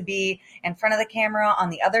experience though to be in front of the camera, on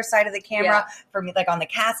the other side of the camera, for me, like on the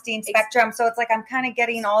casting spectrum. So it's like I'm kind of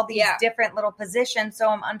getting all these different little positions. So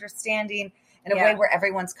I'm understanding in a way where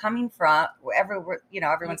everyone's coming from,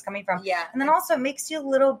 everyone's coming from. Yeah. And then also it makes you a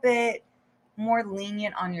little bit more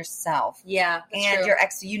lenient on yourself. Yeah. And your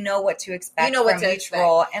you know what to expect from each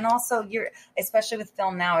role. And also you're, especially with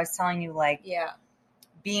film now, I was telling you like,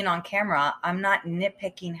 being on camera, I'm not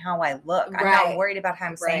nitpicking how I look. I'm not worried about how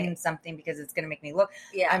I'm saying something because it's going to make me look.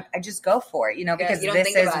 Yeah. I just go for it, because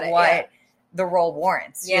this is what the role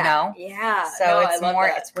warrants, you know? Yeah. So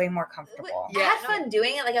it's way more comfortable. I had fun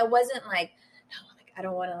doing it. Like I wasn't like, no, like I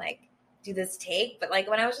don't want to like do this take. But like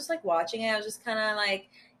when I was just like watching it, I was just kind of like,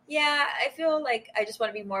 yeah, I feel like I just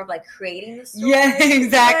want to be more of like creating the story. Yeah,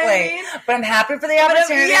 exactly. You know But I'm happy for the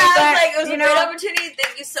opportunity. It was a great opportunity.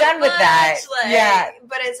 Thank you so much. With that. Like,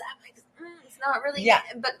 but it's not really. Yeah.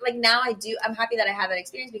 But like now I'm happy that I had that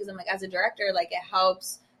experience because I'm like, as a director, like it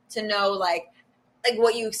helps to know like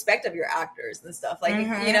what you expect of your actors and stuff. Like,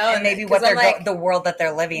 and maybe what they're like, the world that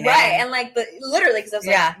they're living in. Right. And like literally, because I was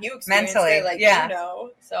like, you experience mentally, it, like,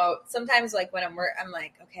 So sometimes like when I'm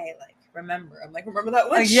like, okay, like, remember that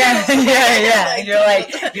one. Yeah.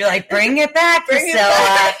 Like, you're like, bring it back,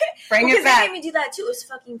 Priscilla. Bring it back. They made me do that too. It was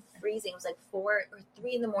fucking freezing. It was like 4 or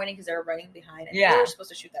 3 in the morning because they were running behind. And we were supposed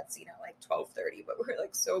to shoot that scene at like 12:30, but we were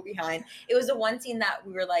like so behind. It was the one scene that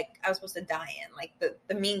we were like, I was supposed to die in. Like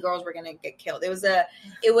the mean girls were gonna get killed. It was a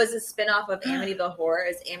spinoff of Amityville Horror.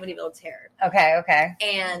 It's Amityville Terror. Okay.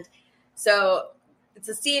 And so. It's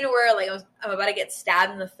a scene where like I'm about to get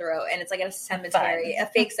stabbed in the throat, and it's like at a cemetery, a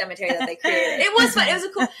fake cemetery that they created. It was fun. It was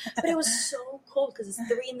cool, but it was so cold because it's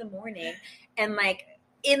 3 a.m, and like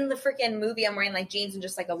in the freaking movie, I'm wearing like jeans and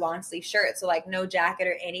just like a long sleeve shirt, so like no jacket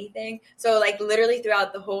or anything. So like literally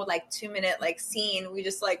throughout the whole like 2-minute like scene, we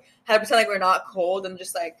just like had to pretend like we're not cold and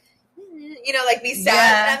just like like be sad.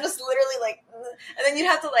 Yeah. And I'm just literally like, and then you'd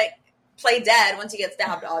have to like. Play dead once you get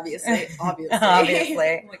stabbed, obviously.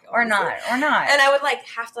 Like, or not. And I would like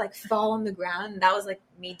have to like fall on the ground, and that was like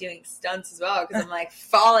me doing stunts as well because I'm like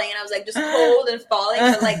falling, and I was like just cold and falling.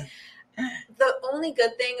 But like the only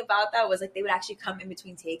good thing about that was like they would actually come in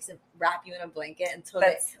between takes and wrap you in a blanket until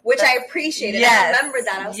which I appreciated. Yes, I remember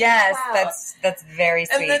that. I was like, wow. That's very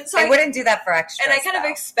sweet. Then, they wouldn't do that for extras. And I kind of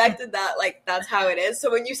expected that, like that's how it is.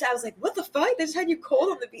 So when you said, I was like, what the fuck? They just had you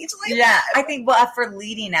cold on the beach like that. I think for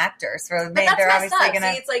leading actors, they're obviously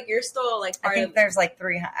gonna. See, it's like you're still like. I think there's like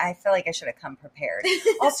 300. I feel like I should have come prepared.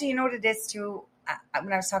 Also, you know what it is too.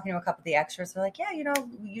 When I was talking to a couple of the extras, they're like,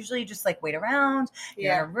 usually you just like wait around,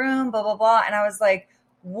 you're in a room, blah, blah, blah. And I was like,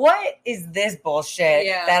 what is this bullshit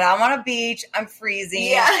that I'm on a beach, I'm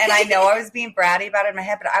freezing, and I know I was being bratty about it in my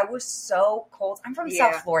head, but I was so cold. I'm from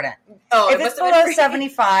South Florida. If it's below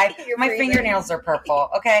 75, my fingernails are purple,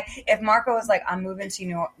 okay? If Marco was like, I'm moving to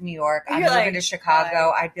New York, I'm moving to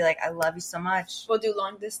Chicago, I'd be like, I love you so much. We'll do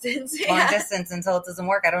long distance. Long distance until it doesn't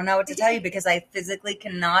work. I don't know what to tell you because I physically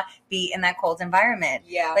cannot be in that cold environment.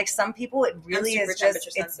 Yeah. Like some people, it really is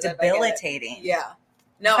just, it's debilitating. Yeah.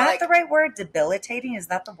 No, is that the right word? Debilitating? Is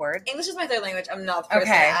that the word? English is my third language. I'm not the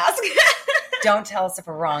person to ask. Don't tell us if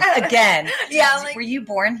we're wrong. Again. Like, were you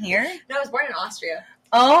born here? No, I was born in Austria.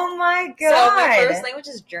 Oh my God. So my first language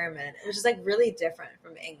is German, which is like really different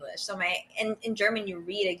from English. So in German you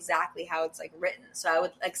read exactly how it's like written. So I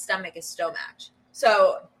would like stomach is stomach.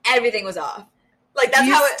 So everything was off. Like that's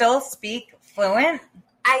how still speak fluent?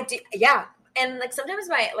 I do, yeah. And like sometimes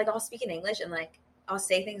I'll speak in English and like I'll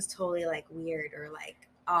say things totally like weird or like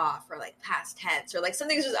off or like past tense or like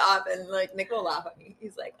something's just off and like Nick will laugh at me.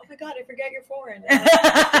 He's like, oh my God, I forget you're foreign.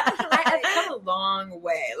 I've come a long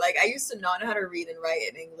way. Like I used to not know how to read and write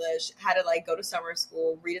in English, had to like go to summer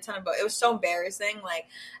school, read a ton of books. It was so embarrassing. Like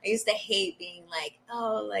I used to hate being like,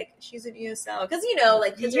 oh, like she's an ESL because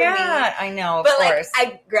like kids are mean. I know, but like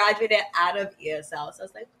I graduated out of ESL, so I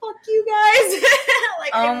was like, fuck you guys.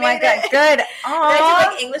 Like oh my God, good. I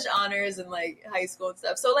did like English honors in like high school and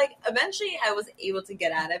stuff. So like eventually I was able to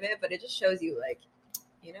get out of it, but it just shows you like,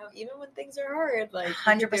 even when things are hard, like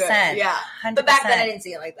 100%. Yeah. 100%. But back then I didn't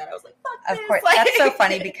see it like that. I was like, fuck Of course. Like, that's so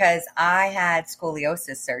funny because I had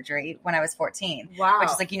scoliosis surgery when I was 14. Wow.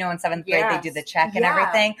 Which is like, in 7th grade, they do the check and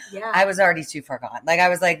everything. Yeah. I was already too far gone. Like I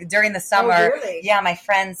was like during the summer, oh, really? my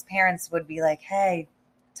friends' parents would be like, hey,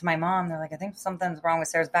 to my mom. They're like, I think something's wrong with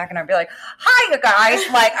Sarah's back. And I'd be like, hi, you guys.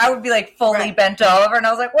 Like, I would be like fully bent over. And I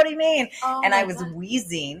was like, what do you mean? Oh, and I was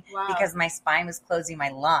wheezing because my spine was closing my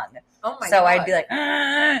lung. Oh my God. I'd be like,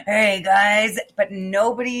 hey guys. But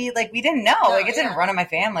nobody, like, we didn't know. Like, it didn't run in my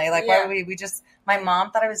family. Like, why would we just, my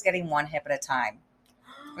mom thought I was getting one hip at a time.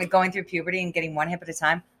 Like, going through puberty and getting one hip at a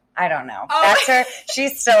time. I don't know. That's her.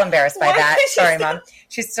 She's still embarrassed by that. Sorry, Mom.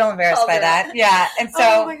 She's still embarrassed by that. Yeah. And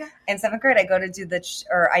so in 7th grade, I go to do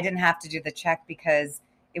I didn't have to do the check because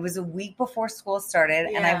it was a week before school started.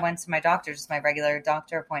 And I went to my doctor, just my regular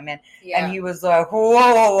doctor appointment. Yeah. And he was like,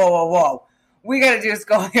 whoa. We got to do a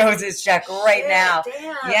scoliosis check right now.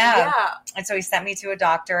 Damn. Yeah. And so he sent me to a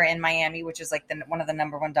doctor in Miami, which is like one of the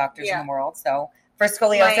number one doctors in the world. So for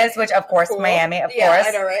scoliosis, which of course, Miami, of course.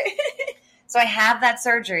 I know, right? So I have that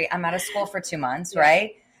surgery. I'm out of school for 2 months,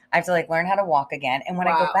 right? I have to like learn how to walk again. And when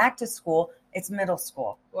I go back to school, it's middle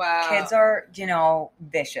school. Wow. Kids are,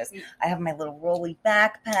 vicious. I have my little rolly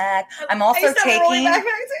backpack. I'm also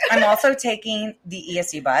taking the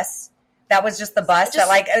ESE bus. That was just the bus that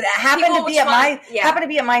like happened to be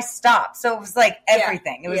at my stop. So it was like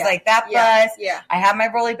everything. It was like that bus. Yeah. I have my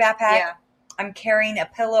rolly backpack. Yeah. I'm carrying a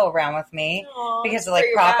pillow around with me because to like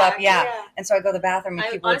prop up. Yeah. And so I go to the bathroom and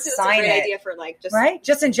people would sign it. It's a great idea for like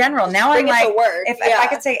just in general. Now I'm like, if I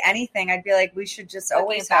could say anything, I'd be like, we should just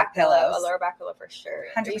always have pillows. A lower back pillow for sure.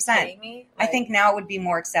 100%. I think now it would be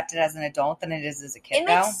more accepted as an adult than it is as a kid. It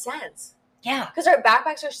makes sense. Yeah. Because our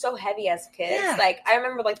backpacks are so heavy as kids. Yeah. Like, I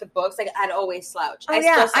remember, like, the books, like, I'd always slouch. Oh, I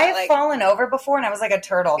have fallen over before, and I was like a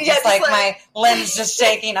turtle. Just, like, my limbs just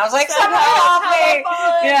shaking. I was like, someone help me.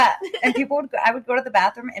 Yeah. And I would go to the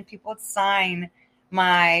bathroom, and people would sign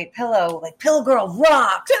my pillow, like, Pillow Girl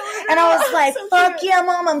rocks. And I was like, fuck yeah,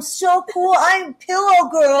 Mom, I'm so cool. I'm Pillow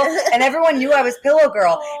Girl. And everyone knew I was Pillow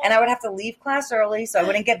Girl. And I would have to leave class early so I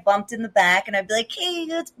wouldn't get bumped in the back. And I'd be like, hey,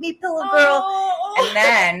 it's me, Pillow Girl.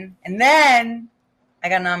 And then I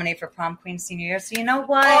got nominated for Prom Queen senior year. So you know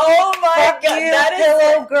what? Oh my God. That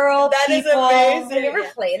Pillow Girl that people. Is amazing. Have you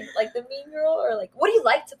ever played like the Mean Girl? Or like, what do you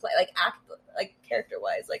like to play? Like act, like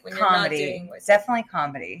character-wise? Like when comedy. You're not doing voice. Definitely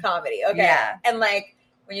comedy. Comedy, okay. Yeah. And like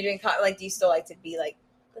when you're doing like, do you still like to be like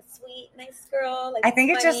the sweet, nice girl? Like I think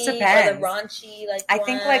it just depends. Or the raunchy, like I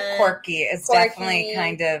think like quirky is definitely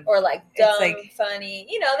kind of, or like dumb, like, funny.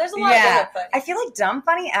 There's a lot of different funny. I feel like dumb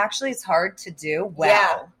funny actually is hard to do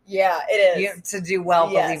well. Yeah, it is. To do well,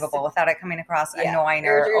 believable without it coming across annoying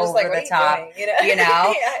or over like, the top.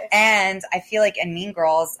 Yeah. And I feel like in Mean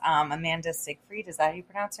Girls, Amanda Seyfried, is that how you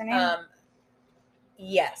pronounce her name?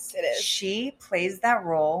 Yes, it is. She plays that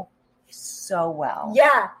role so well.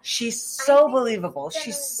 Yeah. She's so believable.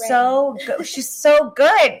 She's so good. She's so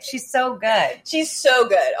good. She's so good. She's so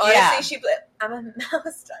good. Honestly, she played I'm a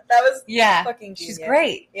mouse. That was fucking genius. She's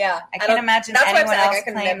great. Yeah. I can't imagine anyone else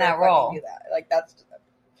playing that role. Do that. Like that's just,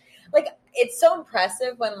 like it's so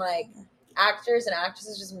impressive when like actors and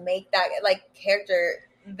actresses just make that like character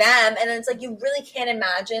them, and then it's like you really can't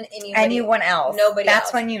imagine anyone else. Nobody.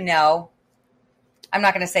 That's when you know. I'm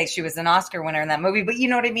not going to say she was an Oscar winner in that movie, but you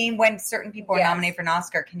know what I mean? When certain people are nominated for an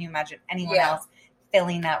Oscar, can you imagine anyone else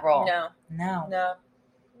filling that role? No.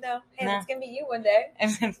 Hey, it's going to be you one day.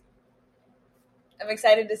 I'm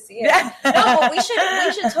excited to see it. No, but we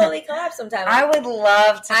should totally collab sometime. I would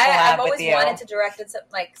love to collab I've always with you. wanted to direct some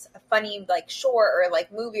like a funny like short or like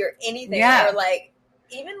movie or anything or like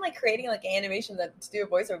even like creating like an animation to do a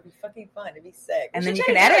voiceover would be fucking fun. It'd be sick. And then you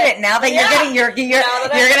can edit it now that you're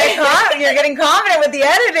getting confident with the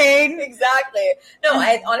editing. Exactly. No,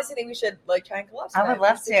 I honestly think we should like try and collab. I would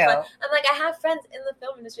love to. I'm like, I have friends in the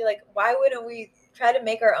film industry. Like, why wouldn't we try to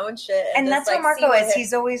make our own shit? And that's what Marco is.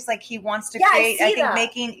 He's always like he wants to create. I think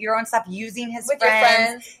making your own stuff, using his with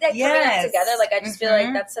friends. Your friends, coming up together. Like I just feel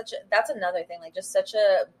like that's another thing. Like just such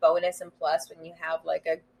a bonus and plus when you have like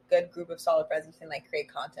a good group of solid friends you can like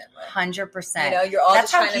create content with. 100%. You're all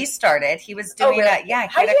that's just how he started. He was doing that. Yeah,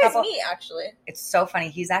 how did you guys meet? Actually, it's so funny.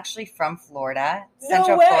 He's actually from Florida,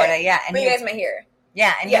 Central Florida. Yeah, and you guys met here.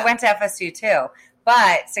 Yeah, and he went to FSU too,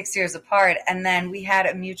 but 6 years apart. And then we had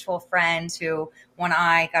a mutual friend who, when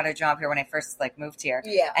I got a job here, when I first like moved here,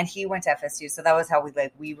 and he went to FSU, so that was how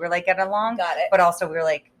we were like getting along. Got it. But also we were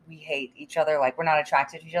like. We hate each other. Like, we're not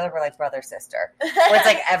attracted to each other. We're like brother, sister. Where it's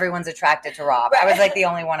like everyone's attracted to Rob. Right. I was like the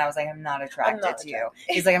only one. I was like, I'm not attracted to you.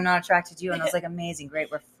 He's like, I'm not attracted to you. And I was like, amazing.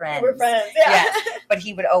 Great. We're friends. We're friends. Yeah. But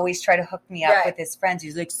he would always try to hook me up with his friends.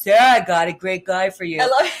 He's like, Sarah, I got a great guy for you. I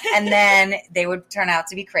love it. And then they would turn out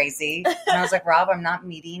to be crazy. And I was like, Rob, I'm not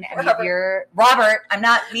meeting any of your... Robert, I'm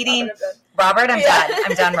not meeting... Robert, I'm done.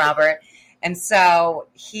 I'm done, Robert. And so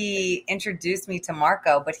he introduced me to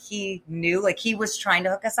Marco, but he knew, like, he was trying to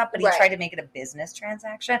hook us up, but he tried to make it a business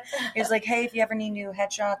transaction. He was like, hey, if you ever need new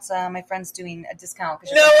headshots, my friend's doing a discount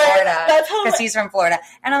because because he's from Florida.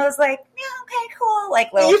 And I was like, yeah, okay, cool.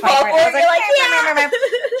 Like, little 20. I was like,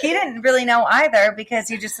 He didn't really know either because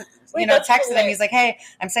he just, texted him. He's like, hey,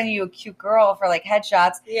 I'm sending you a cute girl for, like,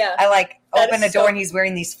 headshots. Yeah. I, like, open the door and he's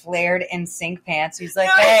wearing these flared NSYNC pants. He's like,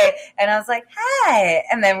 hey. And I was like, hey.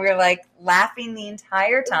 And then we were, like, laughing the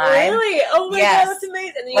entire time. Really? Oh, my God, that's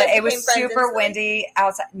amazing. But it was super windy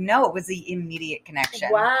outside. No, it was the immediate connection.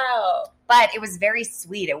 Wow. But it was very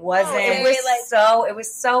sweet. It wasn't. It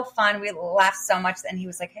was so fun. We laughed so much. And he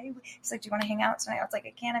was like, hey, he's like, do you want to hang out tonight? I was like,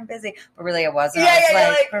 I can't. I'm busy. But really, it wasn't. I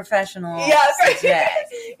was like professional. Yeah.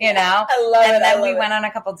 I love it. And then we went on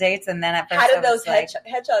a couple dates. And then at first, how did those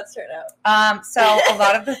headshots turn out? So a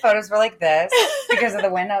lot of the photos were like this because of the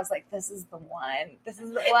wind. I was like, this is the one. This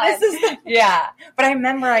is the one. Yeah. But I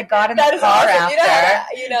remember I got in the car after.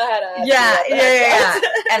 You know how to. Yeah.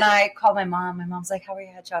 And I called my mom. My mom's like, how are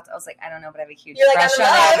your headshots? I was like, I don't know, but I have a huge crush on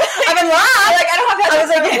it. I'm in love. Like, I don't have headshots. I was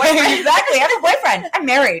like, exactly. I have a boyfriend. I'm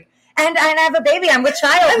married. And I have a baby. I'm with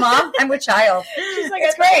child, Mom. I'm with child. She's like,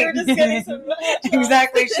 it's great. We were just getting some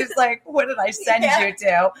Exactly. She's like, what did I send you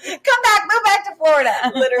to? Come back, move back to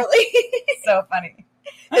Florida. Literally. So funny.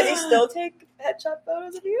 Does he still take headshot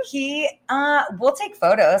photos of you? He will take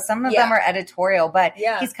photos. Some of them are editorial, but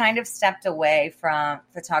he's kind of stepped away from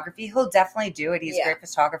photography. He'll definitely do it. He's a great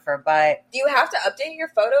photographer, but do you have to update your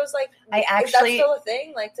photos? Like, is that still a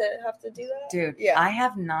thing? Like, to have to do that? Dude, I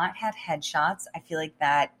have not had headshots. I feel like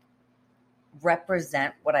that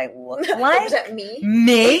represent what I look like. Represent me?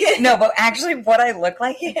 Me? No, but actually what I look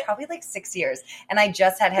like in probably like 6 years. And I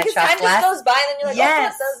just had headshots time just goes by and then you're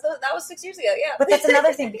like, oh, that was 6 years ago. Yeah. But that's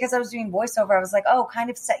another thing because I was doing voiceover. I was like,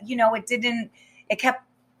 it kept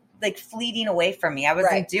like fleeting away from me. I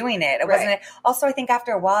wasn't doing it. It wasn't. Also, I think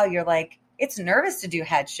after a while you're like, it's nervous to do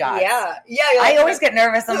headshots. Yeah. I always get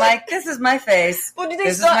nervous. I'm like, this is my face. Well,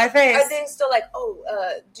 this is my face. Are they still like,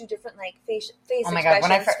 do different like face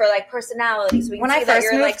expressions for like personalities? When I first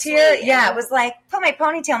moved here, it was like, put my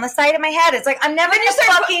ponytail on the side of my head. It's like, I'm never going to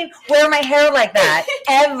fucking wear my hair like that,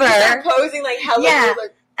 ever. You start posing like hella. Yeah.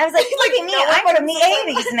 I was like, look at me, I'm from the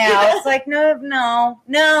 80s now. It's like, no. No,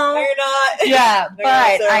 you're not. Yeah, but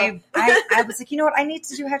I was like, you know what? I need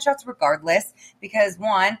to do headshots regardless because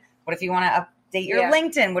one, what if you want to update your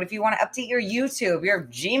LinkedIn? What if you want to update your YouTube, your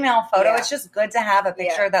Gmail photo? It's just good to have a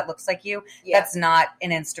picture that looks like you. That's not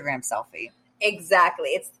an Instagram selfie. Exactly.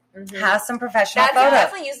 It's have some professional photos. I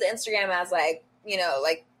definitely use the Instagram as like,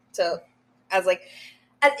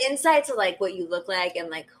 as insight to like what you look like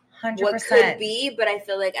and like 100%. What could be. But I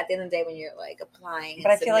feel like at the end of the day when you're like applying,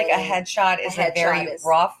 but I feel like a headshot is a very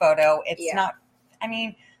raw photo. It's not. I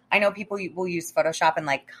mean, I know people will use Photoshop and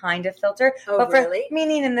like kind of filter,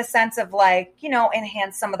 meaning in the sense of like,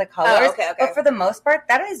 enhance some of the colors. Oh, okay. But for the most part,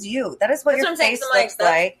 that is you. That is what your face looks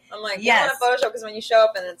like. I'm like, you want a Photoshop because when you show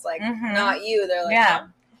up and it's like not you, they're like, yeah.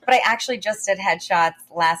 But I actually just did headshots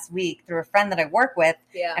last week through a friend that I work with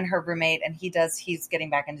and her roommate, and he's getting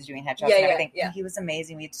back into doing headshots and everything. Yeah. And he was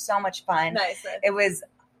amazing. We had so much fun. Nice.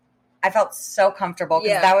 I felt so comfortable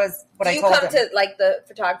because that was what I told him. Do you come to like the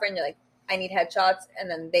photographer and you're like, I need headshots, and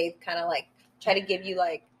then they kind of like try to give you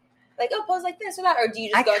like pose like this or that, or do you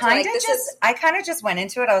just go into like this? I kind of just went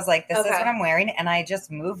into it. I was like, this is what I'm wearing, and I just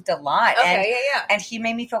moved a lot. Okay, and he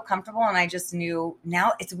made me feel comfortable, and I just knew.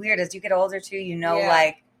 Now it's weird as you get older too.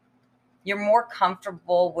 Like you're more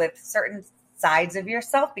comfortable with certain sides of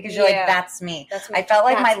yourself because you're like, that's me. I felt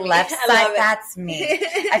like my left side, that's me.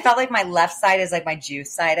 I felt like my left side is like my Jew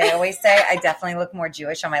side. I always say I definitely look more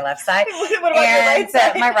Jewish on my left side. What about your right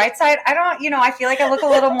side? My right side, I don't, I feel like I look a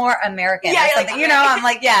little more American or something, I'm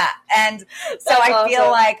like, and so I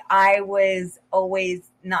feel like I was always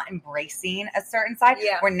not embracing a certain side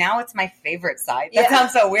where now it's my favorite side. That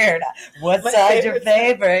sounds so weird. What side's your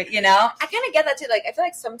favorite, I kind of get that too. Like, I feel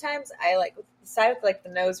like sometimes I like the side with like the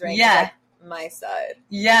nose ring. Yeah. Like, my side.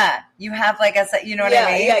 Yeah. You have like a side, you know what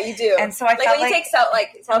I mean? Yeah, you do. And so I felt when you take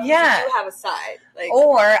selfies, you do have a side. Like,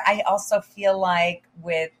 or I also feel like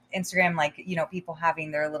with Instagram, like, people having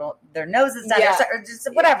their noses done or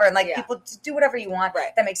just whatever. And like people just do whatever you want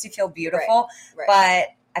that makes you feel beautiful. Right. But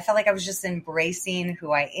I felt like I was just embracing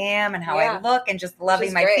who I am and how I look and just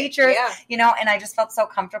loving my features, and I just felt so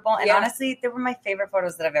comfortable. And honestly, they were my favorite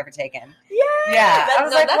photos that I've ever taken. Yeah.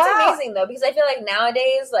 That's amazing though, because I feel like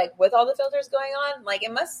nowadays, like with all the filters going on, like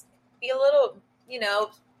it must be a little,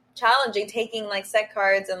 challenging taking like set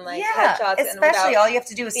cards and like headshots. Especially all you have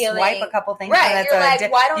to do is swipe a couple things. Right. And you're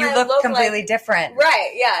like, why don't you I look completely like, different.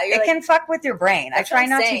 Right. Yeah. It can fuck with your brain. I try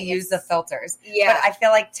not to use the filters. Yeah. But I feel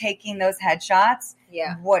like taking those headshots.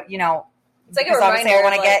 Yeah. It's like a reminder. I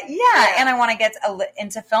want to get and I want to get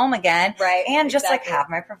into film again, right? And just like have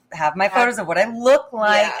my photos of what I look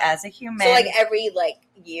like as a human. So like every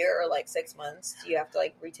year or 6 months, do you have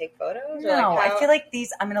to retake photos? No, I feel like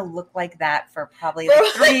I'm gonna look like that for probably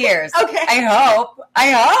 3 years. Okay, I hope. Because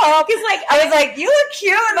I was like, you look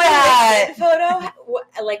cute in that photo.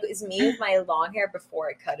 Is me with my long hair before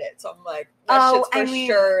I cut it. So I'm like, that shit's for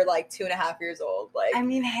sure 2.5 years old.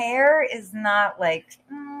 Hair is not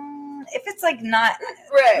if it's not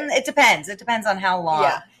right. It depends. It depends on how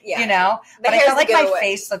long. Yeah. But I felt like my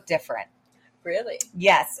face looked different. Really?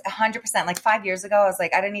 Yes, 100%. 5 years ago, I was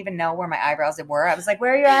like, I didn't even know where my eyebrows were. I was like,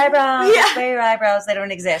 where are your eyebrows? Yeah. Where are your eyebrows? They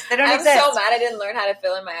don't exist. I'm so mad I didn't learn how to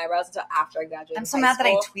fill in my eyebrows until after I graduated. I'm so mad that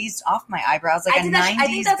I tweezed off my eyebrows like a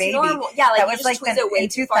 90s baby. Normal. Yeah, that was in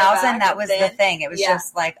 2000. That was the thing. It was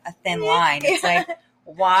just a thin line. It's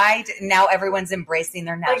why now everyone's embracing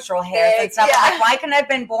their natural hairs and stuff. I'm why couldn't I have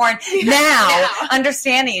been born now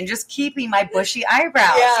understanding and just keeping my bushy eyebrows?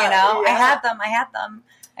 I had them.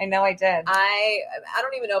 I know I did. I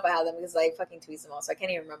don't even know if I have them because I fucking tweezed them all, so I can't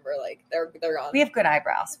even remember. They're gone. We have good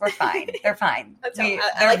eyebrows. We're fine. They're fine.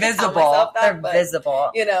 They're visible. They're visible.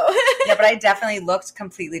 Yeah, but I definitely looked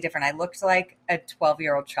completely different. I looked like a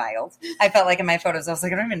 12-year-old child. I felt like in my photos, I was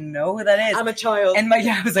like, I don't even know who that is. I'm a child. And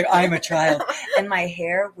I was like, I'm a child. And my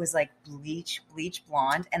hair was bleach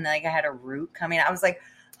blonde, and then I had a root coming. I was like,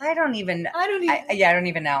 I don't even know. I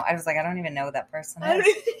was like, I don't even know who that person is.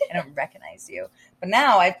 I don't recognize you. But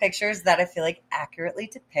now I have pictures that I feel accurately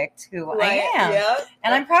depict who I am. Yeah.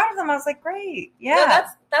 And I'm proud of them. I was like, great. Yeah. No,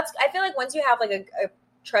 that's I feel like once you have a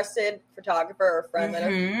trusted photographer or friend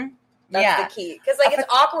that's the key. Because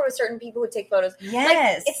it's awkward with certain people who take photos.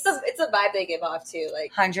 Yes. It's the vibe they give off too.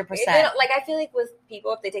 100%. I feel like with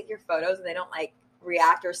people, if they take your photos and they don't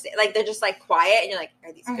react or say they're just quiet and you're like,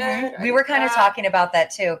 are these good? We were kind of talking about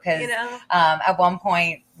that too because at one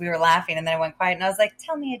point we were laughing and then I went quiet and I was like,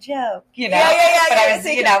 tell me a joke, But I was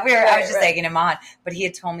I was just egging him on. But he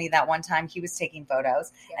had told me that one time he was taking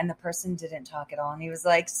photos and the person didn't talk at all and he was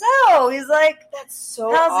like, that's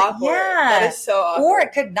so awkward. That is so awkward. Or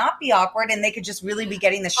it could not be awkward and they could just really be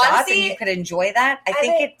getting the shots. Honestly, and you could enjoy that. I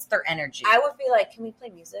think it's their energy. I would be like, can we play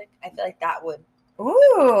music? I feel like that would.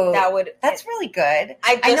 Ooh, that's really good.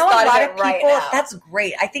 I know a lot of people. That's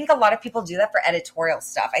great. I think a lot of people do that for editorial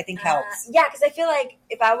stuff. I think helps. Yeah, because I feel like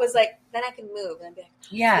if I was then I can move and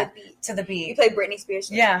I'd be to the beat. You play Britney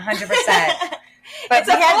Spears. Yeah, 100%. But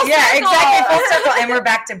exactly full circle, and we're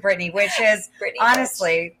back to Britney, which is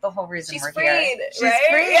honestly the whole reason we're here. She's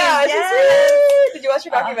freed. Yeah, she's freed. Did you watch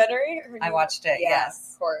your documentary? I watched it.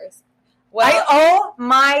 Yes, of course. Well, oh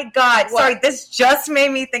my God. What? Sorry, this just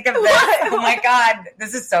made me think of this. Oh my God.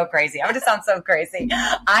 This is so crazy. I'm going to sound so crazy.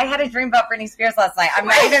 I had a dream about Britney Spears last night. I'm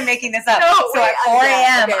not even making this up. So at 4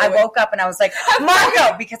 a.m., I woke up and I was like,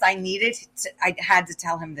 Marco, because I had to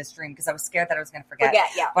tell him this dream because I was scared that I was going to forget.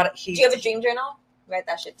 But do you have a dream journal? Write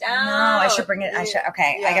that shit down. No, I should bring it.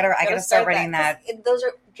 Okay. Yeah. I gotta start writing that.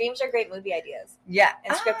 Dreams are great movie ideas. Yeah.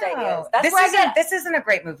 And script ideas. This isn't a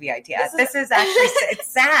great movie idea. This is actually, it's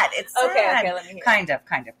sad. It's sad. Okay, let me hear. Kind of.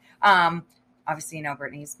 Obviously,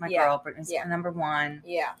 Britney's my girl. Britney's number one.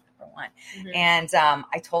 Yeah. Number one. Mm-hmm. And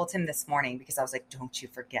I told him this morning because I was like, don't you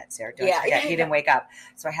forget, Sarah. Don't you forget. He didn't wake up.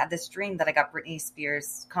 So I had this dream that I got Britney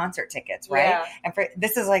Spears concert tickets, right? Yeah. And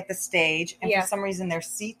this is the stage. And for some reason, their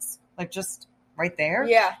seats, just right there.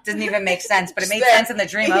 Yeah. Doesn't even make sense, but it made sense in the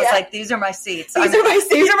dream. I was like, these are my seats. These are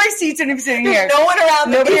my seats and I'm sitting here. No one around.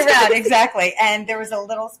 Nobody around. Exactly. And there was a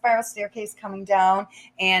little spiral staircase coming down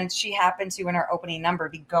and she happened to, in her opening number,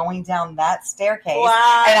 be going down that staircase.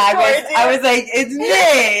 Wow. And I was like, it's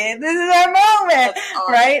me. This is our moment.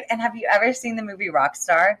 Awesome. Right? And have you ever seen the movie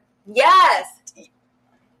Rockstar? Yes.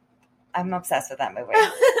 I'm obsessed with that movie.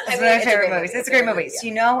 It's one of my favorite movies. It's a great movie.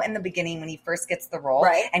 So in the beginning when he first gets the role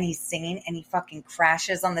and he's singing and he fucking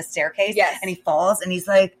crashes on the staircase and he falls and he's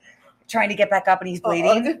trying to get back up and he's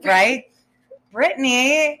bleeding, right?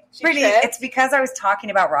 Britney, it's because I was talking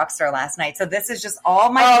about Rockstar last night. So this is just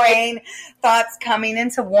all my brain thoughts coming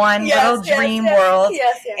into one little dream world.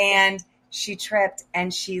 And she tripped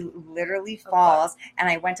and she literally falls and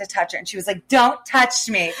I went to touch her and she was like, don't touch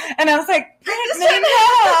me. And I was like, Britney,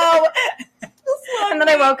 no. And then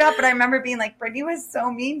I woke up and I remember being like, Britney was so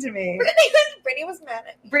mean to me. Britney was mad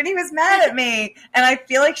at me. Britney was mad at me. And I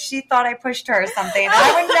feel like she thought I pushed her or something. And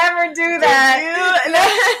I would never do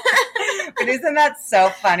that. But isn't that so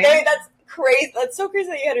funny? That's crazy. That's so crazy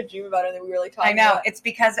that you had a dream about it and that we were like talking. I know. About. It's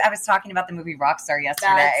because I was talking about the movie Rockstar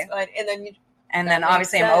yesterday. And then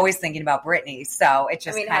obviously I'm always thinking about Britney, so it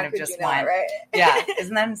just kind of just went. Right? Yeah,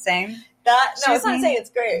 isn't that insane? It's not insane. It's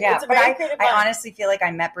great. Yeah, it's a but very creative mind. I honestly feel like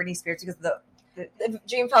I met Britney Spears because the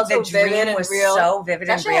dream felt so vivid and real. So vivid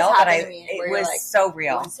and real that it was like, so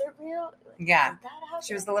real. Was it real? Yeah.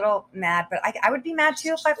 She was a little mad, but I would be mad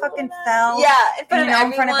too if I fucking fell. Yeah,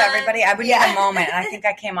 in front of everybody. I would need a moment, and I think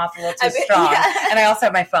I came off a little too strong. Yeah. And I also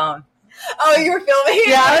had my phone. Oh, you were filming?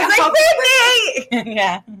 Yeah, I was like, Britney!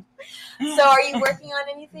 Yeah. So are you working on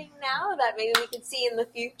anything now that maybe we could see in the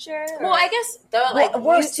future? Or? Well, I guess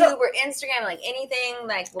YouTube or Instagram, like anything,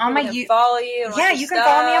 like on my YouTube, follow you. And you can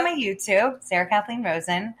follow me on my YouTube, Sarah Kathleen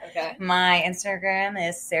Rosen. Okay. My Instagram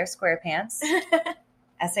is Sarah SquarePants,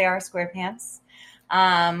 SAR SquarePants.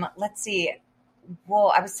 Let's see.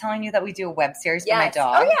 Well, I was telling you that we do a web series for my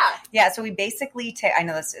dog. Oh yeah. Yeah. So we basically take. I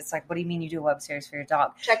know this. It's like, what do you mean you do a web series for your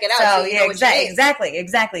dog? Check it out. So yeah, exactly.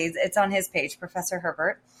 It's on his page, Professor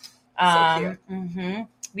Herbert. So cute.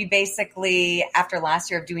 We basically, after last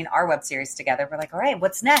year of doing our web series together, we're like, all right,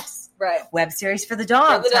 what's next? Right. Web series for the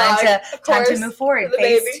dog. Time to move forward.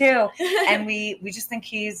 Phase 2. And we just think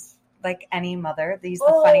he's like any mother. He's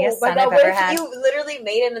the funniest son I've ever had. You literally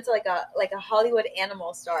made him into like a Hollywood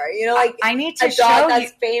animal star. You know, like I need to a dog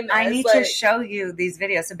that's famous. I need to show you these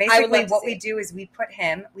videos. So basically, what we do is we put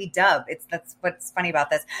him. We dub. That's what's funny about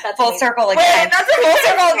this. That's full amazing. circle again. Wait, that's full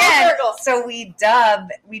circle again. So we dub.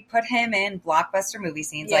 We put him in blockbuster movie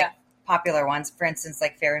scenes, like popular ones. For instance,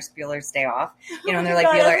 like Ferris Bueller's Day Off. You know, and they're like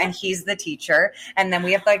Bueller, and he's the teacher. And then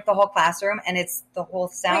we have like the whole classroom, and it's the whole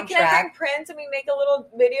soundtrack. Wait, can I bring Prince and we make a little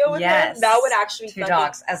video with him? That would actually be 2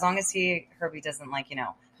 dogs, as long as Herbie doesn't hump him,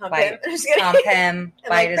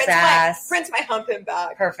 bite his ass. Prince might hump him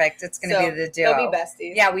back. Perfect. It's going to be the duo. They'll be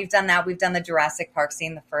besties. Yeah, we've done that. We've done the Jurassic Park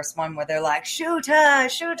scene, the first one, where they're like, shoot her. I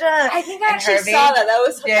think I actually saw that. That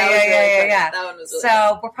was yeah. That one was really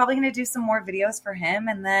so we're probably going to do some more videos for him,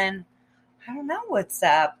 and then I don't know what's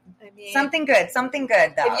up. I mean, something good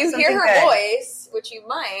though. If you hear her voice, which you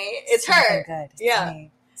might, it's her. Good.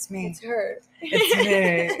 It's me. It's her.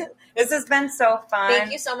 It's me. This has been so fun.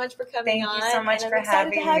 Thank you so much for coming on. Thank you so much for having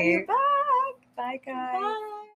me. To have you back. Bye, guys. Bye.